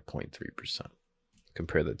 35.3%.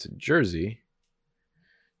 Compare that to Jersey.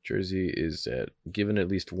 Jersey is at given at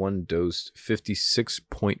least one dose,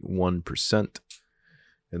 56.1%.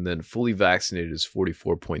 And then fully vaccinated is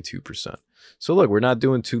 44.2%. So look, we're not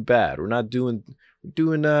doing too bad. We're doing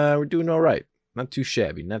all right. Not too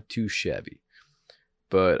shabby.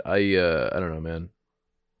 But I don't know, man.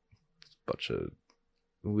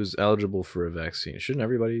 Who was eligible for a vaccine? Shouldn't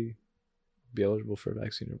everybody be eligible for a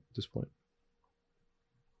vaccine at this point?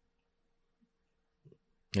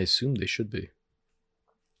 I assume they should be.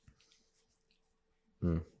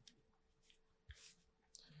 I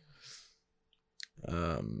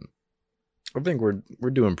think we're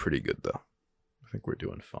doing pretty good though. I think we're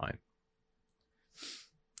doing fine.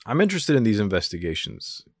 I'm interested in these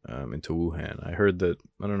investigations into Wuhan. I heard that,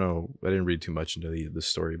 I don't know, I didn't read too much into the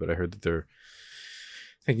story, but I heard that they're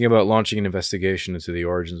thinking about launching an investigation into the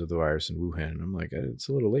origins of the virus in Wuhan. I'm like, it's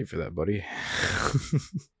a little late for that, buddy.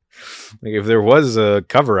 Like, if there was a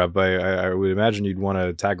cover-up, I would imagine you'd want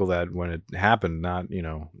to tackle that when it happened, not,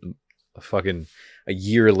 a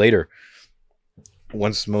year later.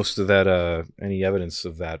 Once most of that, any evidence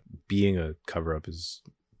of that being a cover-up is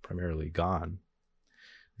primarily gone.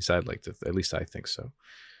 I'd like to, at least I think so.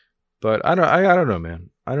 But I don't know, man.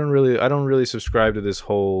 I don't really subscribe to this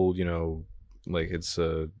whole, like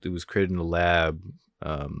it was created in a lab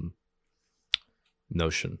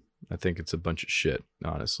notion. I think it's a bunch of shit,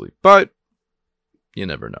 honestly. But you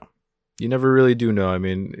never know. You never really do know. I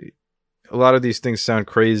mean, a lot of these things sound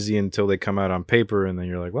crazy until they come out on paper, and then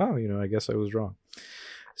you're like, wow, I guess I was wrong.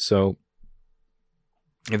 So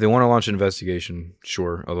if they want to launch an investigation,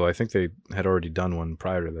 sure. Although I think they had already done one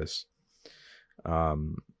prior to this. But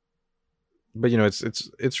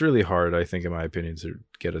it's really hard, I think, in my opinion, to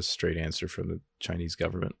get a straight answer from the Chinese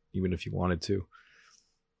government, even if you wanted to.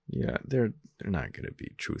 Yeah, they're not going to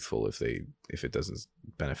be truthful if it doesn't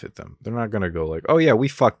benefit them. They're not going to go like, oh yeah, we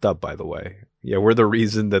fucked up, by the way. Yeah, we're the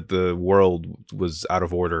reason that the world was out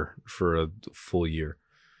of order for a full year.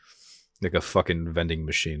 Like a fucking vending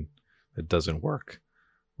machine that doesn't work.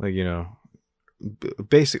 Like,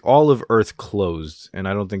 basic, all of Earth closed, and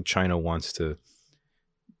I don't think China wants to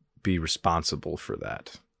be responsible for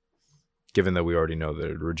that. Given that we already know that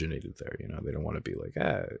it originated there, they don't want to be like,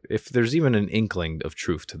 if there's even an inkling of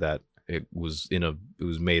truth to that, it was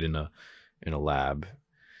made in a lab,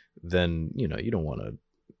 then you don't want to.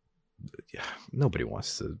 Yeah, nobody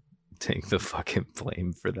wants to take the fucking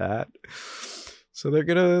blame for that. So they're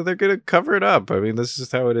gonna cover it up. I mean, this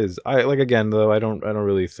is how it is. I don't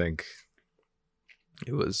really think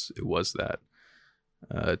it was that.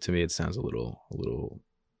 To me, it sounds a little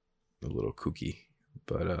kooky,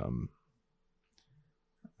 but I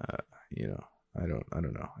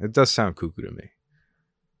don't know. It does sound cuckoo to me,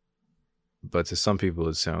 but to some people,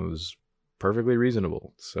 it sounds perfectly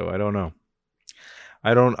reasonable. So I don't know.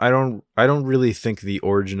 I don't really think the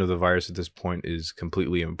origin of the virus at this point is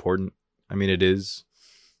completely important. I mean, it is,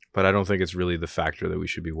 but I don't think it's really the factor that we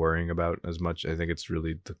should be worrying about as much. I think it's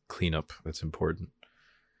really the cleanup that's important.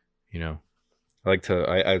 I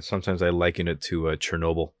sometimes I liken it to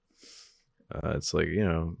Chernobyl. It's like,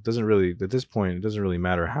 it doesn't really, at this point, it doesn't really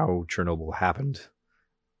matter how Chernobyl happened,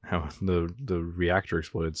 how the reactor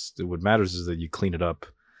exploded. What matters is that you clean it up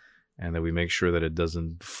and that we make sure that it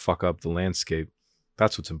doesn't fuck up the landscape.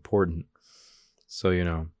 That's what's important. So,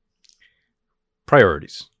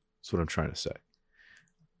 priorities. That's what I'm trying to say.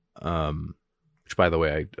 Which, by the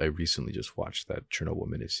way, I recently just watched that Chernobyl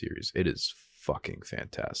miniseries. It is fucking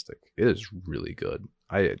fantastic. It is really good.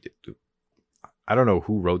 I don't know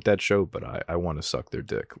who wrote that show, but I want to suck their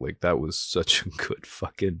dick. Like, that was such a good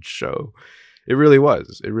fucking show. It really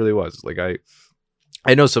was. It really was. Like,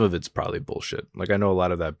 I know some of it's probably bullshit. Like, I know a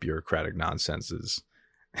lot of that bureaucratic nonsense is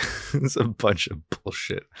it's a bunch of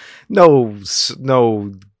bullshit. Nobody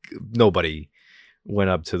went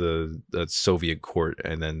up to the Soviet court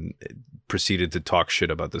and then proceeded to talk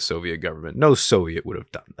shit about the Soviet government. No Soviet would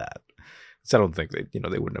have done that. So I don't think they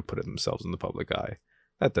wouldn't have put it themselves in the public eye.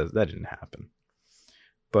 That didn't happen.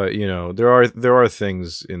 But there are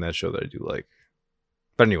things in that show that I do like.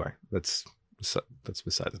 But anyway, that's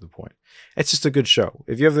besides the point. It's just a good show.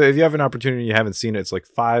 If you have an opportunity and you haven't seen it, it's like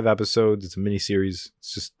 5 episodes. It's a mini series.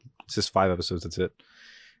 It's just 5 episodes. That's it.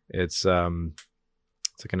 It's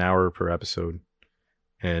like an hour per episode,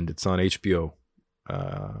 and it's on HBO.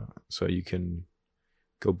 So you can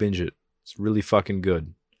go binge it. It's really fucking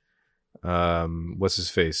good. What's his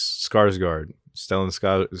face? Skarsgård. Stellan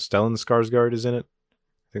Skarsgård is in it.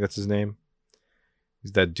 I think that's his name.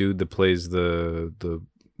 He's that dude that plays the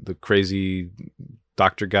crazy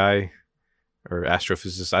doctor guy or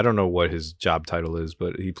astrophysicist. I don't know what his job title is,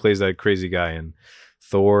 but he plays that crazy guy in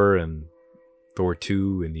Thor and Thor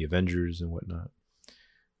 2 and the Avengers and whatnot.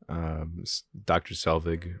 Dr.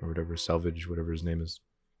 Selvig or whatever, Selvage, whatever his name is.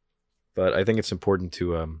 But I think it's important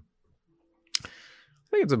to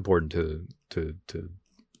to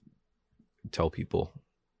tell people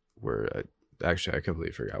where I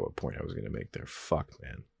completely forgot what point I was going to make there. Fuck,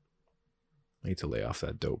 man. I need to lay off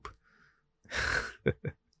that dope.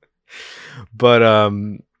 But oh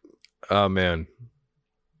man,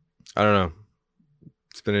 I don't know.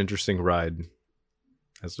 It's been an interesting ride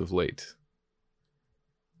as of late,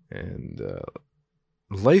 and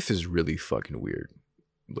life is really fucking weird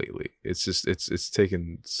lately. It's just it's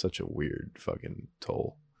taken such a weird fucking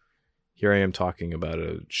toll. Here I am talking about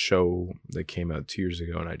a show that came out 2 years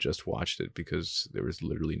ago, and I just watched it because there was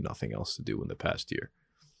literally nothing else to do in the past year.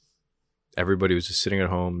 Everybody was just sitting at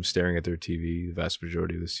home, staring at their TV the vast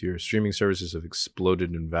majority of this year. Streaming services have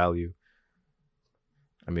exploded in value.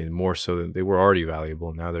 I mean, more so than they were already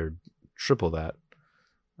valuable. Now they're triple that.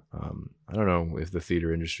 I don't know if the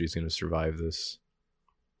theater industry is going to survive this.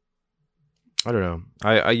 I don't know.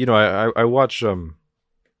 I watch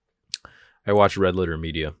Red Letter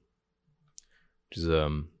Media, which is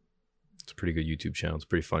it's a pretty good YouTube channel. It's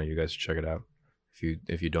pretty funny. You guys should check it out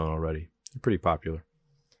if you don't already. They're pretty popular.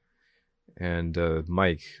 And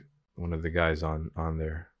Mike, one of the guys on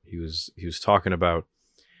there, he was talking about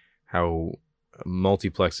how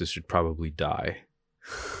multiplexes should probably die,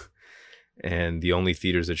 and the only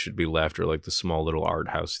theaters that should be left are like the small little art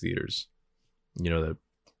house theaters, that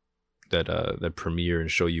premiere and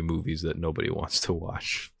show you movies that nobody wants to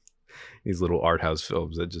watch. These little art house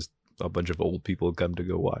films that just a bunch of old people come to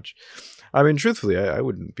go watch. I mean, truthfully, I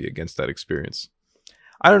wouldn't be against that experience.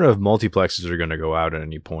 I don't know if multiplexes are going to go out at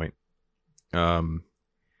any point.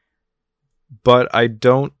 But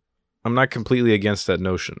I'm not completely against that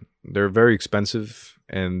notion. They're very expensive,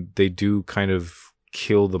 and they do kind of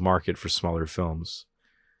kill the market for smaller films,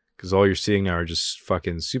 because all you're seeing now are just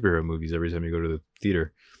fucking superhero movies every time you go to the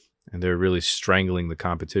theater, and they're really strangling the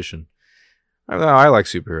competition. I like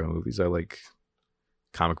superhero movies. I like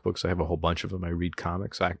comic books. I have a whole bunch of them. I read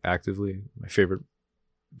comics actively. My favorite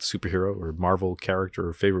superhero or Marvel character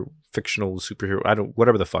or favorite fictional superhero,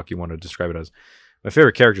 whatever the fuck you want to describe it as. My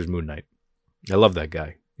favorite character is Moon Knight. I love that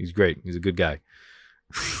guy. He's great. He's a good guy.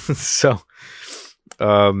 So,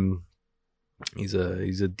 he's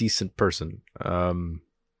a decent person.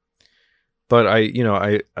 But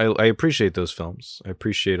I appreciate those films. I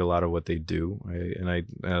appreciate a lot of what they do.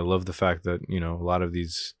 I love the fact that, a lot of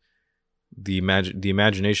these, the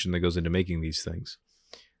imagination that goes into making these things.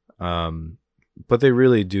 But they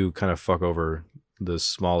really do kind of fuck over the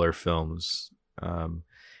smaller films. And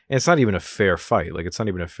it's not even a fair fight. Like, it's not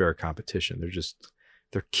even a fair competition.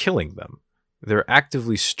 They're killing them. They're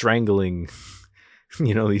actively strangling,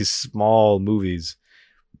 these small movies,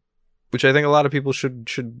 which I think a lot of people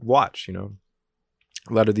should watch, A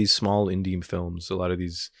lot of these small indie films, a lot of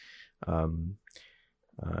these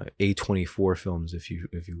A24 films, if you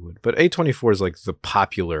would. But A24 is like the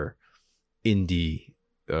popular indie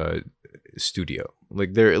studio.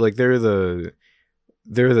 Like they're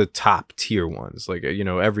the top tier ones. Like,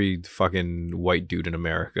 every fucking white dude in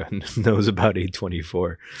America knows about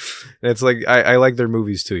A24. And it's like I like their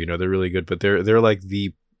movies too. They're really good, but they're like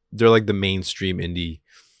the mainstream indie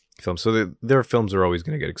films. So their films are always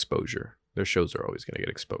going to get exposure. Their shows are always going to get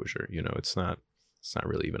exposure. It's not It's not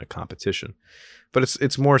really even a competition, but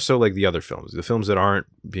it's more so like the other films, the films that aren't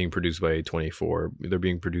being produced by A24. They're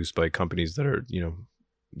being produced by companies that are,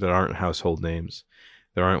 that aren't household names,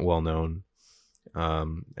 that aren't well known,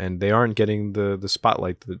 and they aren't getting the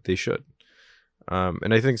spotlight that they should.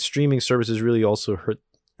 And I think streaming services really also hurt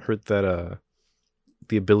that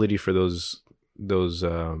the ability for those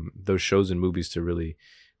shows and movies to really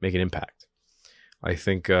make an impact. I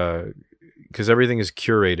think because everything is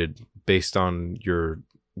curated based on your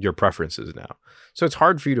preferences now, so it's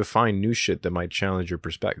hard for you to find new shit that might challenge your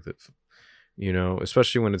perspective.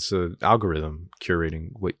 Especially when it's an algorithm curating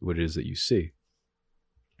what it is that you see.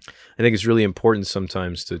 I think it's really important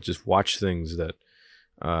sometimes to just watch things that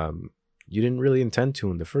you didn't really intend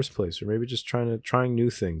to in the first place, or maybe just trying new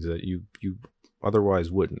things that you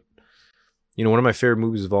otherwise wouldn't. One of my favorite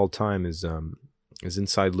movies of all time is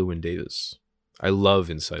Inside Llewyn Davis. I love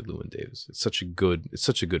Inside Llewyn Davis. It's such a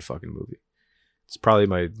good fucking movie. It's probably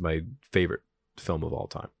my favorite film of all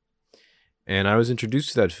time. And I was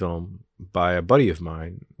introduced to that film by a buddy of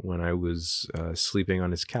mine when I was sleeping on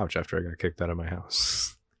his couch after I got kicked out of my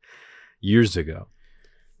house years ago.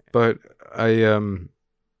 But I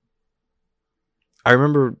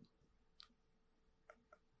remember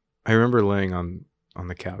laying on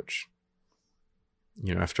the couch,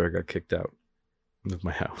 after I got kicked out of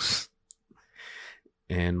my house.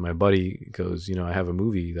 And my buddy goes, I have a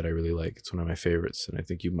movie that I really like. It's one of my favorites, and I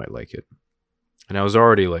think you might like it. And I was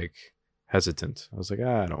already like hesitant. I was like,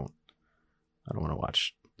 I don't want to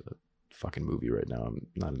watch the fucking movie right now. I'm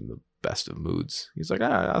not in the best of moods. He's like,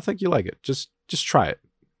 I think you like it. Just try it.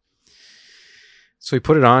 So he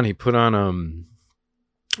put it on. He put on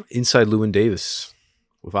Inside Llewyn Davis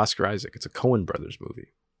with Oscar Isaac. It's a Coen Brothers movie.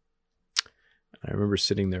 I remember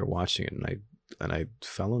sitting there watching it, and I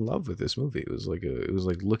fell in love with this movie. It was like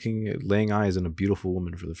laying eyes on a beautiful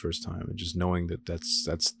woman for the first time, and just knowing that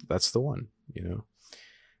that's the one, And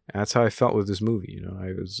that's how I felt with this movie.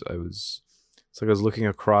 It's like I was looking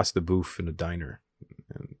across the booth in a diner,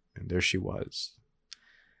 and there she was.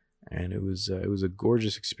 And it was a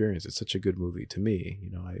gorgeous experience. It's such a good movie to me.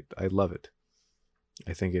 I love it.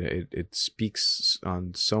 I think it speaks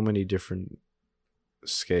on so many different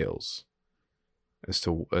scales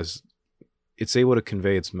as it's able to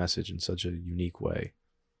convey its message in such a unique way,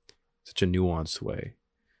 such a nuanced way.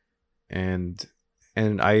 And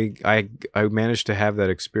I managed to have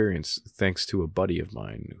that experience thanks to a buddy of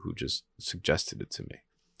mine who just suggested it to me.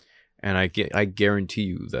 And I guarantee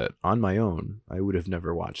you that on my own, I would have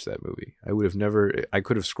never watched that movie. I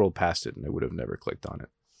could have scrolled past it and I would have never clicked on it.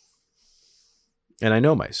 And I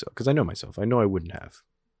know myself, because I know myself. I know I wouldn't have.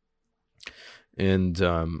 And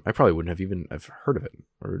I probably wouldn't have even have heard of it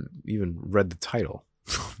or even read the title,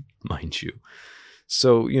 mind you.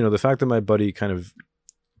 So, the fact that my buddy kind of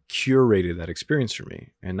curated that experience for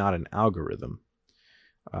me and not an algorithm,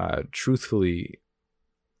 truthfully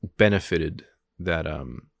benefited that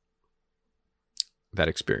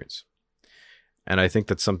experience. And I think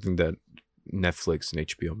that's something that Netflix and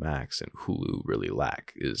HBO Max and Hulu really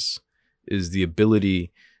lack is the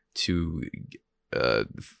ability to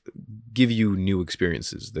give you new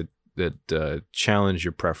experiences that challenge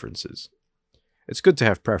your preferences. It's good to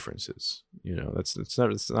have preferences,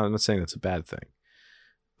 I'm not saying that's a bad thing,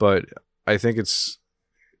 but I think it's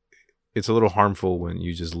a little harmful when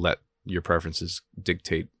you just let your preferences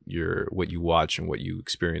dictate what you watch and what you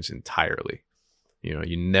experience entirely.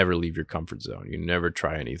 You never leave your comfort zone. You never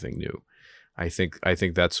try anything new. I think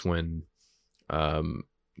that's when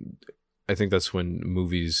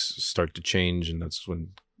movies start to change, and that's when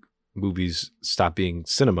movies stop being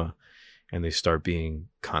cinema and they start being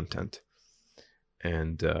content.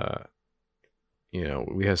 And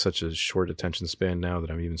we have such a short attention span now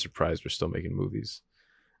that I'm even surprised we're still making movies.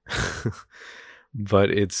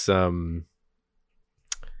 But it's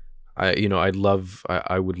I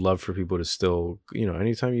would love for people to still,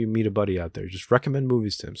 anytime you meet a buddy out there, just recommend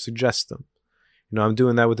movies to him, suggest them. I'm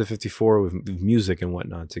doing that with the 54 with music and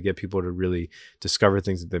whatnot to get people to really discover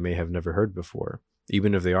things that they may have never heard before,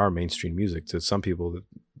 even if they are mainstream music. To some people, it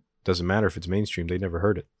doesn't matter if it's mainstream; they never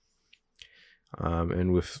heard it.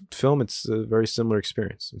 And with film, it's a very similar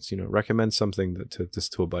experience. It's recommend something to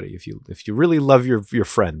a buddy. If you really love your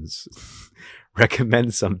friends,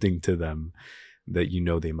 recommend something to them that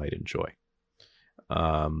they might enjoy.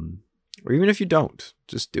 Or even if you don't,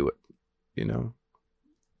 just do it.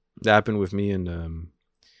 That happened with me in the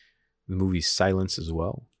movie Silence as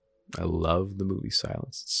well. I love the movie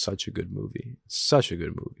Silence. It's such a good movie. Such a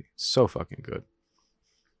good movie. So fucking good.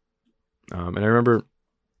 And I remember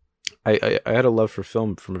I had a love for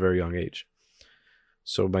film from a very young age.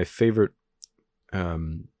 So my favorite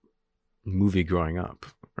movie growing up,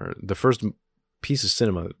 or the first piece of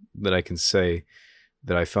cinema that I can say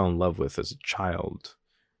that I fell in love with as a child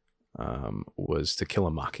was To Kill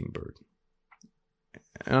a Mockingbird.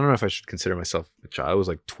 I don't know if I should consider myself a child. I was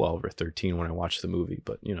like 12 or 13 when I watched the movie,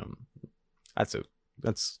 but you know,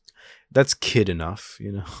 that's kid enough,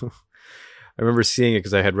 you know. I remember seeing it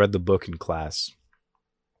because I had read the book in class,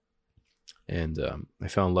 and I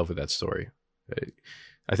fell in love with that story.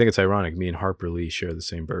 I think it's ironic. Me and Harper Lee share the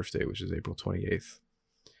same birthday, which is April 28th.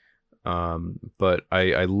 But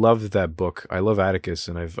I loved that book. I love Atticus,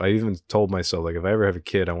 and I even told myself, like, if I ever have a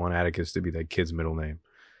kid, I want Atticus to be that kid's middle name.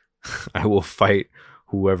 I will fight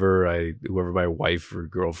whoever my wife or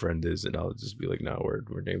girlfriend is, and I'll just be like, no,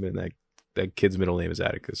 we're naming that kid's middle name is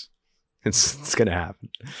Atticus. It's gonna happen.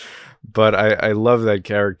 But I love that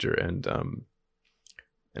character, and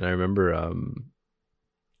I remember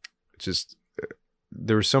just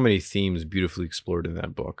there were so many themes beautifully explored in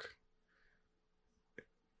that book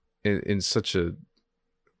in such a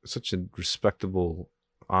respectable,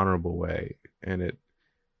 honorable way, and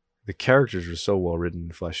the characters were so well written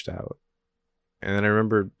and fleshed out. And then I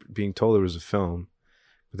remember being told there was a film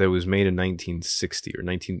that was made in 1960 or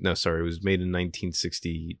it was made in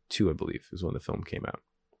 1962, I believe, is when the film came out.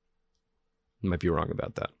 I might be wrong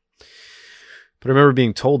about that. But I remember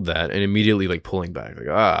being told that and immediately like pulling back, like,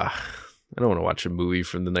 I don't want to watch a movie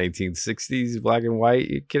from the 1960s, black and white.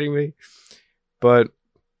 Are you kidding me? But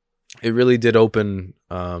it really did open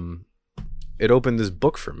this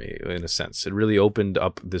book for me, in a sense. It really opened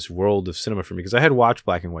up this world of cinema for me, because I had watched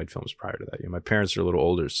black and white films prior to that. You know, my parents are a little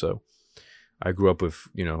older, so I grew up with,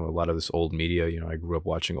 you know, a lot of this old media. You know, I grew up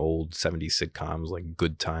watching old 70s sitcoms like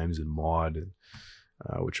Good Times and Maude, and,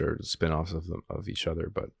 which are spin-offs of each other.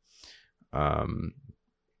 But I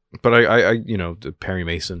you know, Perry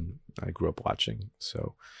Mason, I grew up watching.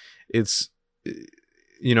 So it's,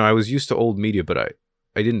 you know, I was used to old media, but I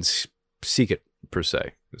didn't seek it per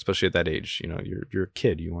se, especially at that age. You know, you're a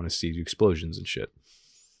kid, you want to see the explosions and shit.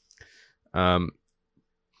 But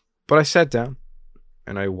I sat down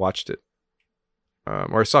and I watched it,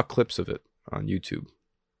 or I saw clips of it on YouTube,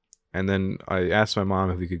 and then I asked my mom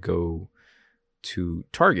if we could go to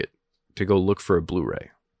Target to go look for a Blu-ray,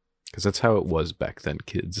 because that's how it was back then,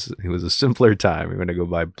 kids. It was a simpler time. We were going to go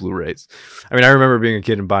buy Blu-rays. I mean, I remember being a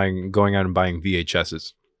kid and going out and buying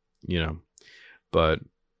VHSs, you know, but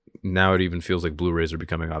now it even feels like Blu-rays are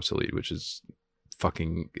becoming obsolete, which is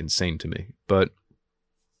fucking insane to me. But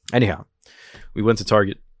anyhow, we went to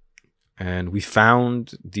Target and we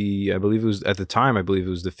found I believe it was the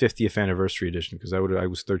 50th anniversary edition, because I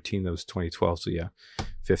was 13, that was 2012, so yeah,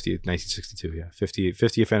 1962, yeah,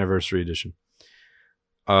 50th anniversary edition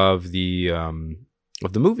of the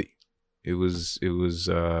movie. It was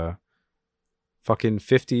fucking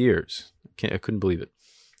 50 years. I couldn't believe it.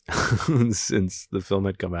 Since the film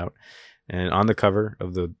had come out. And on the cover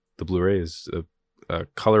of the Blu-ray is a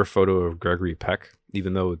color photo of Gregory Peck,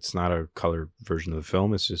 even though it's not a color version of the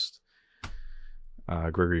film. It's just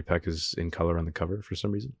Gregory Peck is in color on the cover for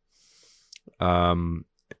some reason.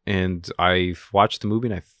 And I watched the movie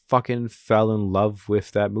and I fucking fell in love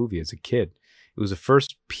with that movie as a kid. It was the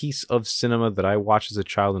first piece of cinema that I watched as a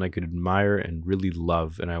child and I could admire and really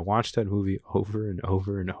love. And I watched that movie over and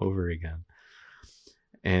over and over again.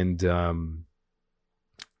 And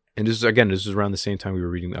this is around the same time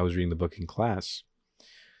I was reading the book in class.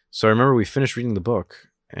 So I remember we finished reading the book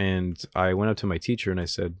and I went up to my teacher and I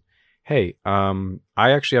said, hey, I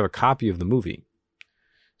actually have a copy of the movie.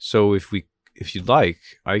 So if you'd like,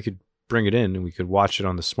 I could bring it in and we could watch it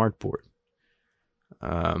on the smart board.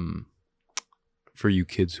 For you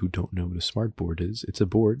kids who don't know what a smart board is, it's a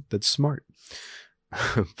board that's smart.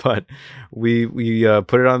 But we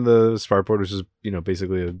put it on the smart board, which is, you know,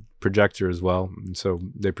 basically a projector as well. And so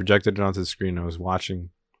they projected it onto the screen. And I was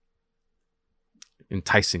watching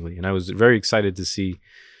enticingly, and I was very excited to see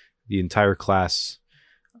the entire class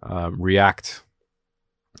react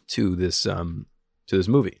to this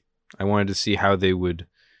movie. I wanted to see how they would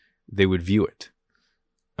view it,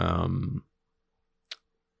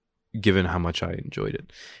 given how much I enjoyed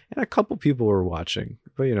it. And a couple people were watching,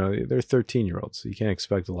 but you know, they're 13-year-olds, so you can't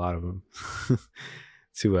expect a lot of them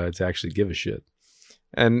to actually give a shit.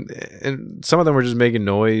 And some of them were just making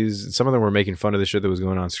noise. Some of them were making fun of the shit that was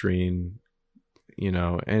going on screen, you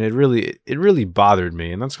know, and it really bothered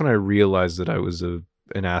me. And that's when I realized that I was an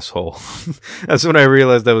asshole. That's when I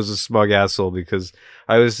realized I was a smug asshole, because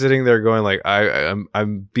I was sitting there going like, I'm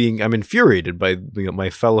infuriated by, you know, my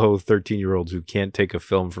fellow 13-year-olds who can't take a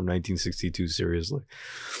film from 1962 seriously.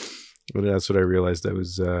 But that's what I realized. I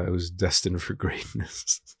was destined for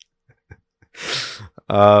greatness.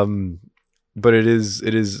 But it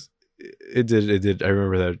is It did. I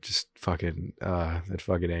remember that just fucking that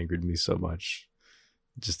fucking angered me so much.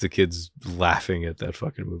 Just the kids laughing at that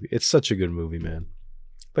fucking movie. It's such a good movie, man.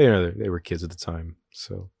 But they were kids at the time,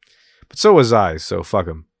 so. But so was I. So fuck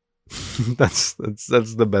them. that's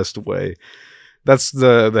the best way. That's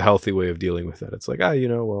the healthy way of dealing with that. It's like,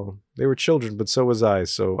 well, they were children, but so was I.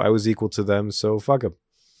 So I was equal to them. So fuck them.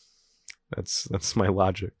 That's my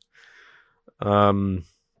logic. But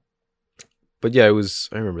yeah, I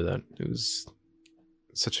remember that. It was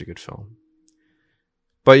such a good film.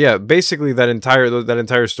 But yeah, basically that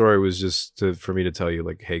entire story was just for me to tell you,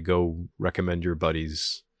 like, hey, go recommend your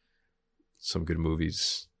buddies some good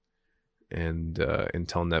movies, and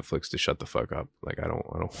tell Netflix to shut the fuck up. Like, I don't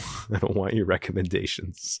I don't want your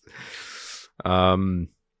recommendations. But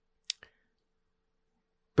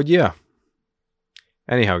yeah.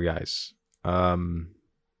 Anyhow, guys, I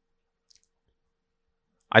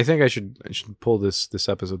think I should pull this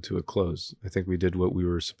episode to a close. I think we did what we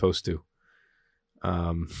were supposed to.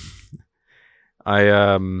 I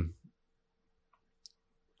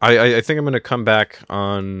think I'm going to come back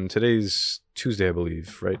on today's Tuesday, I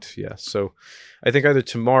believe, right? Yeah. So I think either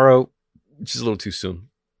tomorrow, which is a little too soon,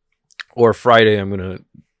 or Friday, I'm going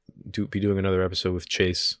to be doing another episode with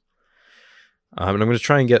Chase. And I'm going to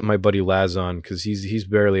try and get my buddy Laz on, because he's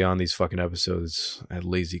barely on these fucking episodes. That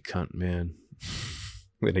lazy cunt, man.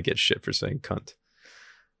 I'm going to get shit for saying cunt.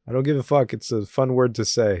 I don't give a fuck. It's a fun word to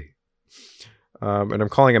say. And I'm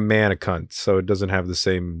calling a man a cunt, so it doesn't have the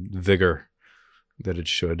same vigor that it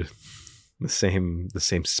should. The same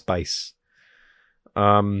spice.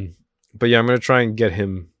 But yeah, I'm going to try and get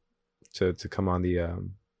him to come on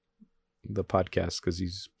the podcast, because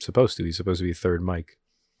he's supposed to. He's supposed to be third mic.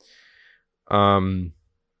 And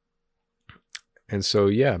so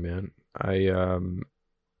yeah, man, I'm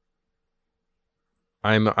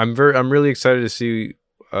really excited to see.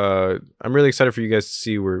 I'm really excited for you guys to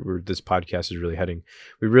see where this podcast is really heading.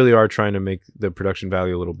 We really are trying to make the production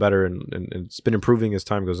value a little better, and it's been improving as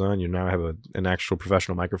time goes on. You now have an actual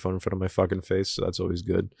professional microphone in front of my fucking face, so that's always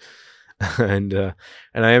good. and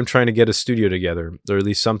I am trying to get a studio together, or at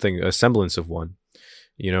least a semblance of one.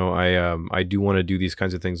 I do want to do these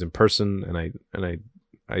kinds of things in person, and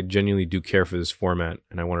I genuinely do care for this format,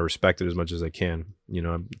 and I want to respect it as much as I can.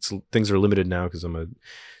 Things are limited now because I'm a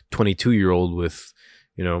 22-year-old with,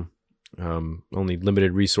 only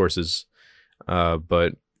limited resources.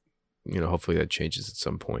 But, hopefully that changes at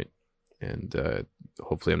some point. And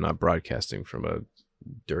hopefully I'm not broadcasting from a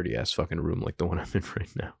dirty ass fucking room like the one I'm in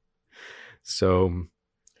right now. So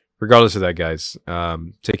regardless of that, guys,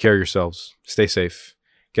 take care of yourselves. Stay safe.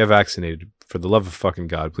 Get vaccinated. For the love of fucking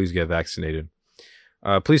God, please get vaccinated.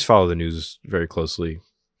 Please follow the news very closely.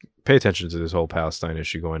 Pay attention to this whole Palestine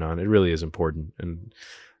issue going on. It really is important. And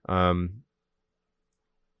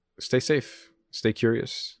stay safe. Stay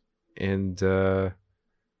curious. And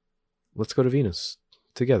let's go to Venus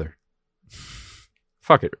together.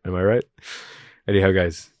 Fuck it. Am I right? Anyhow,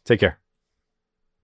 guys, take care.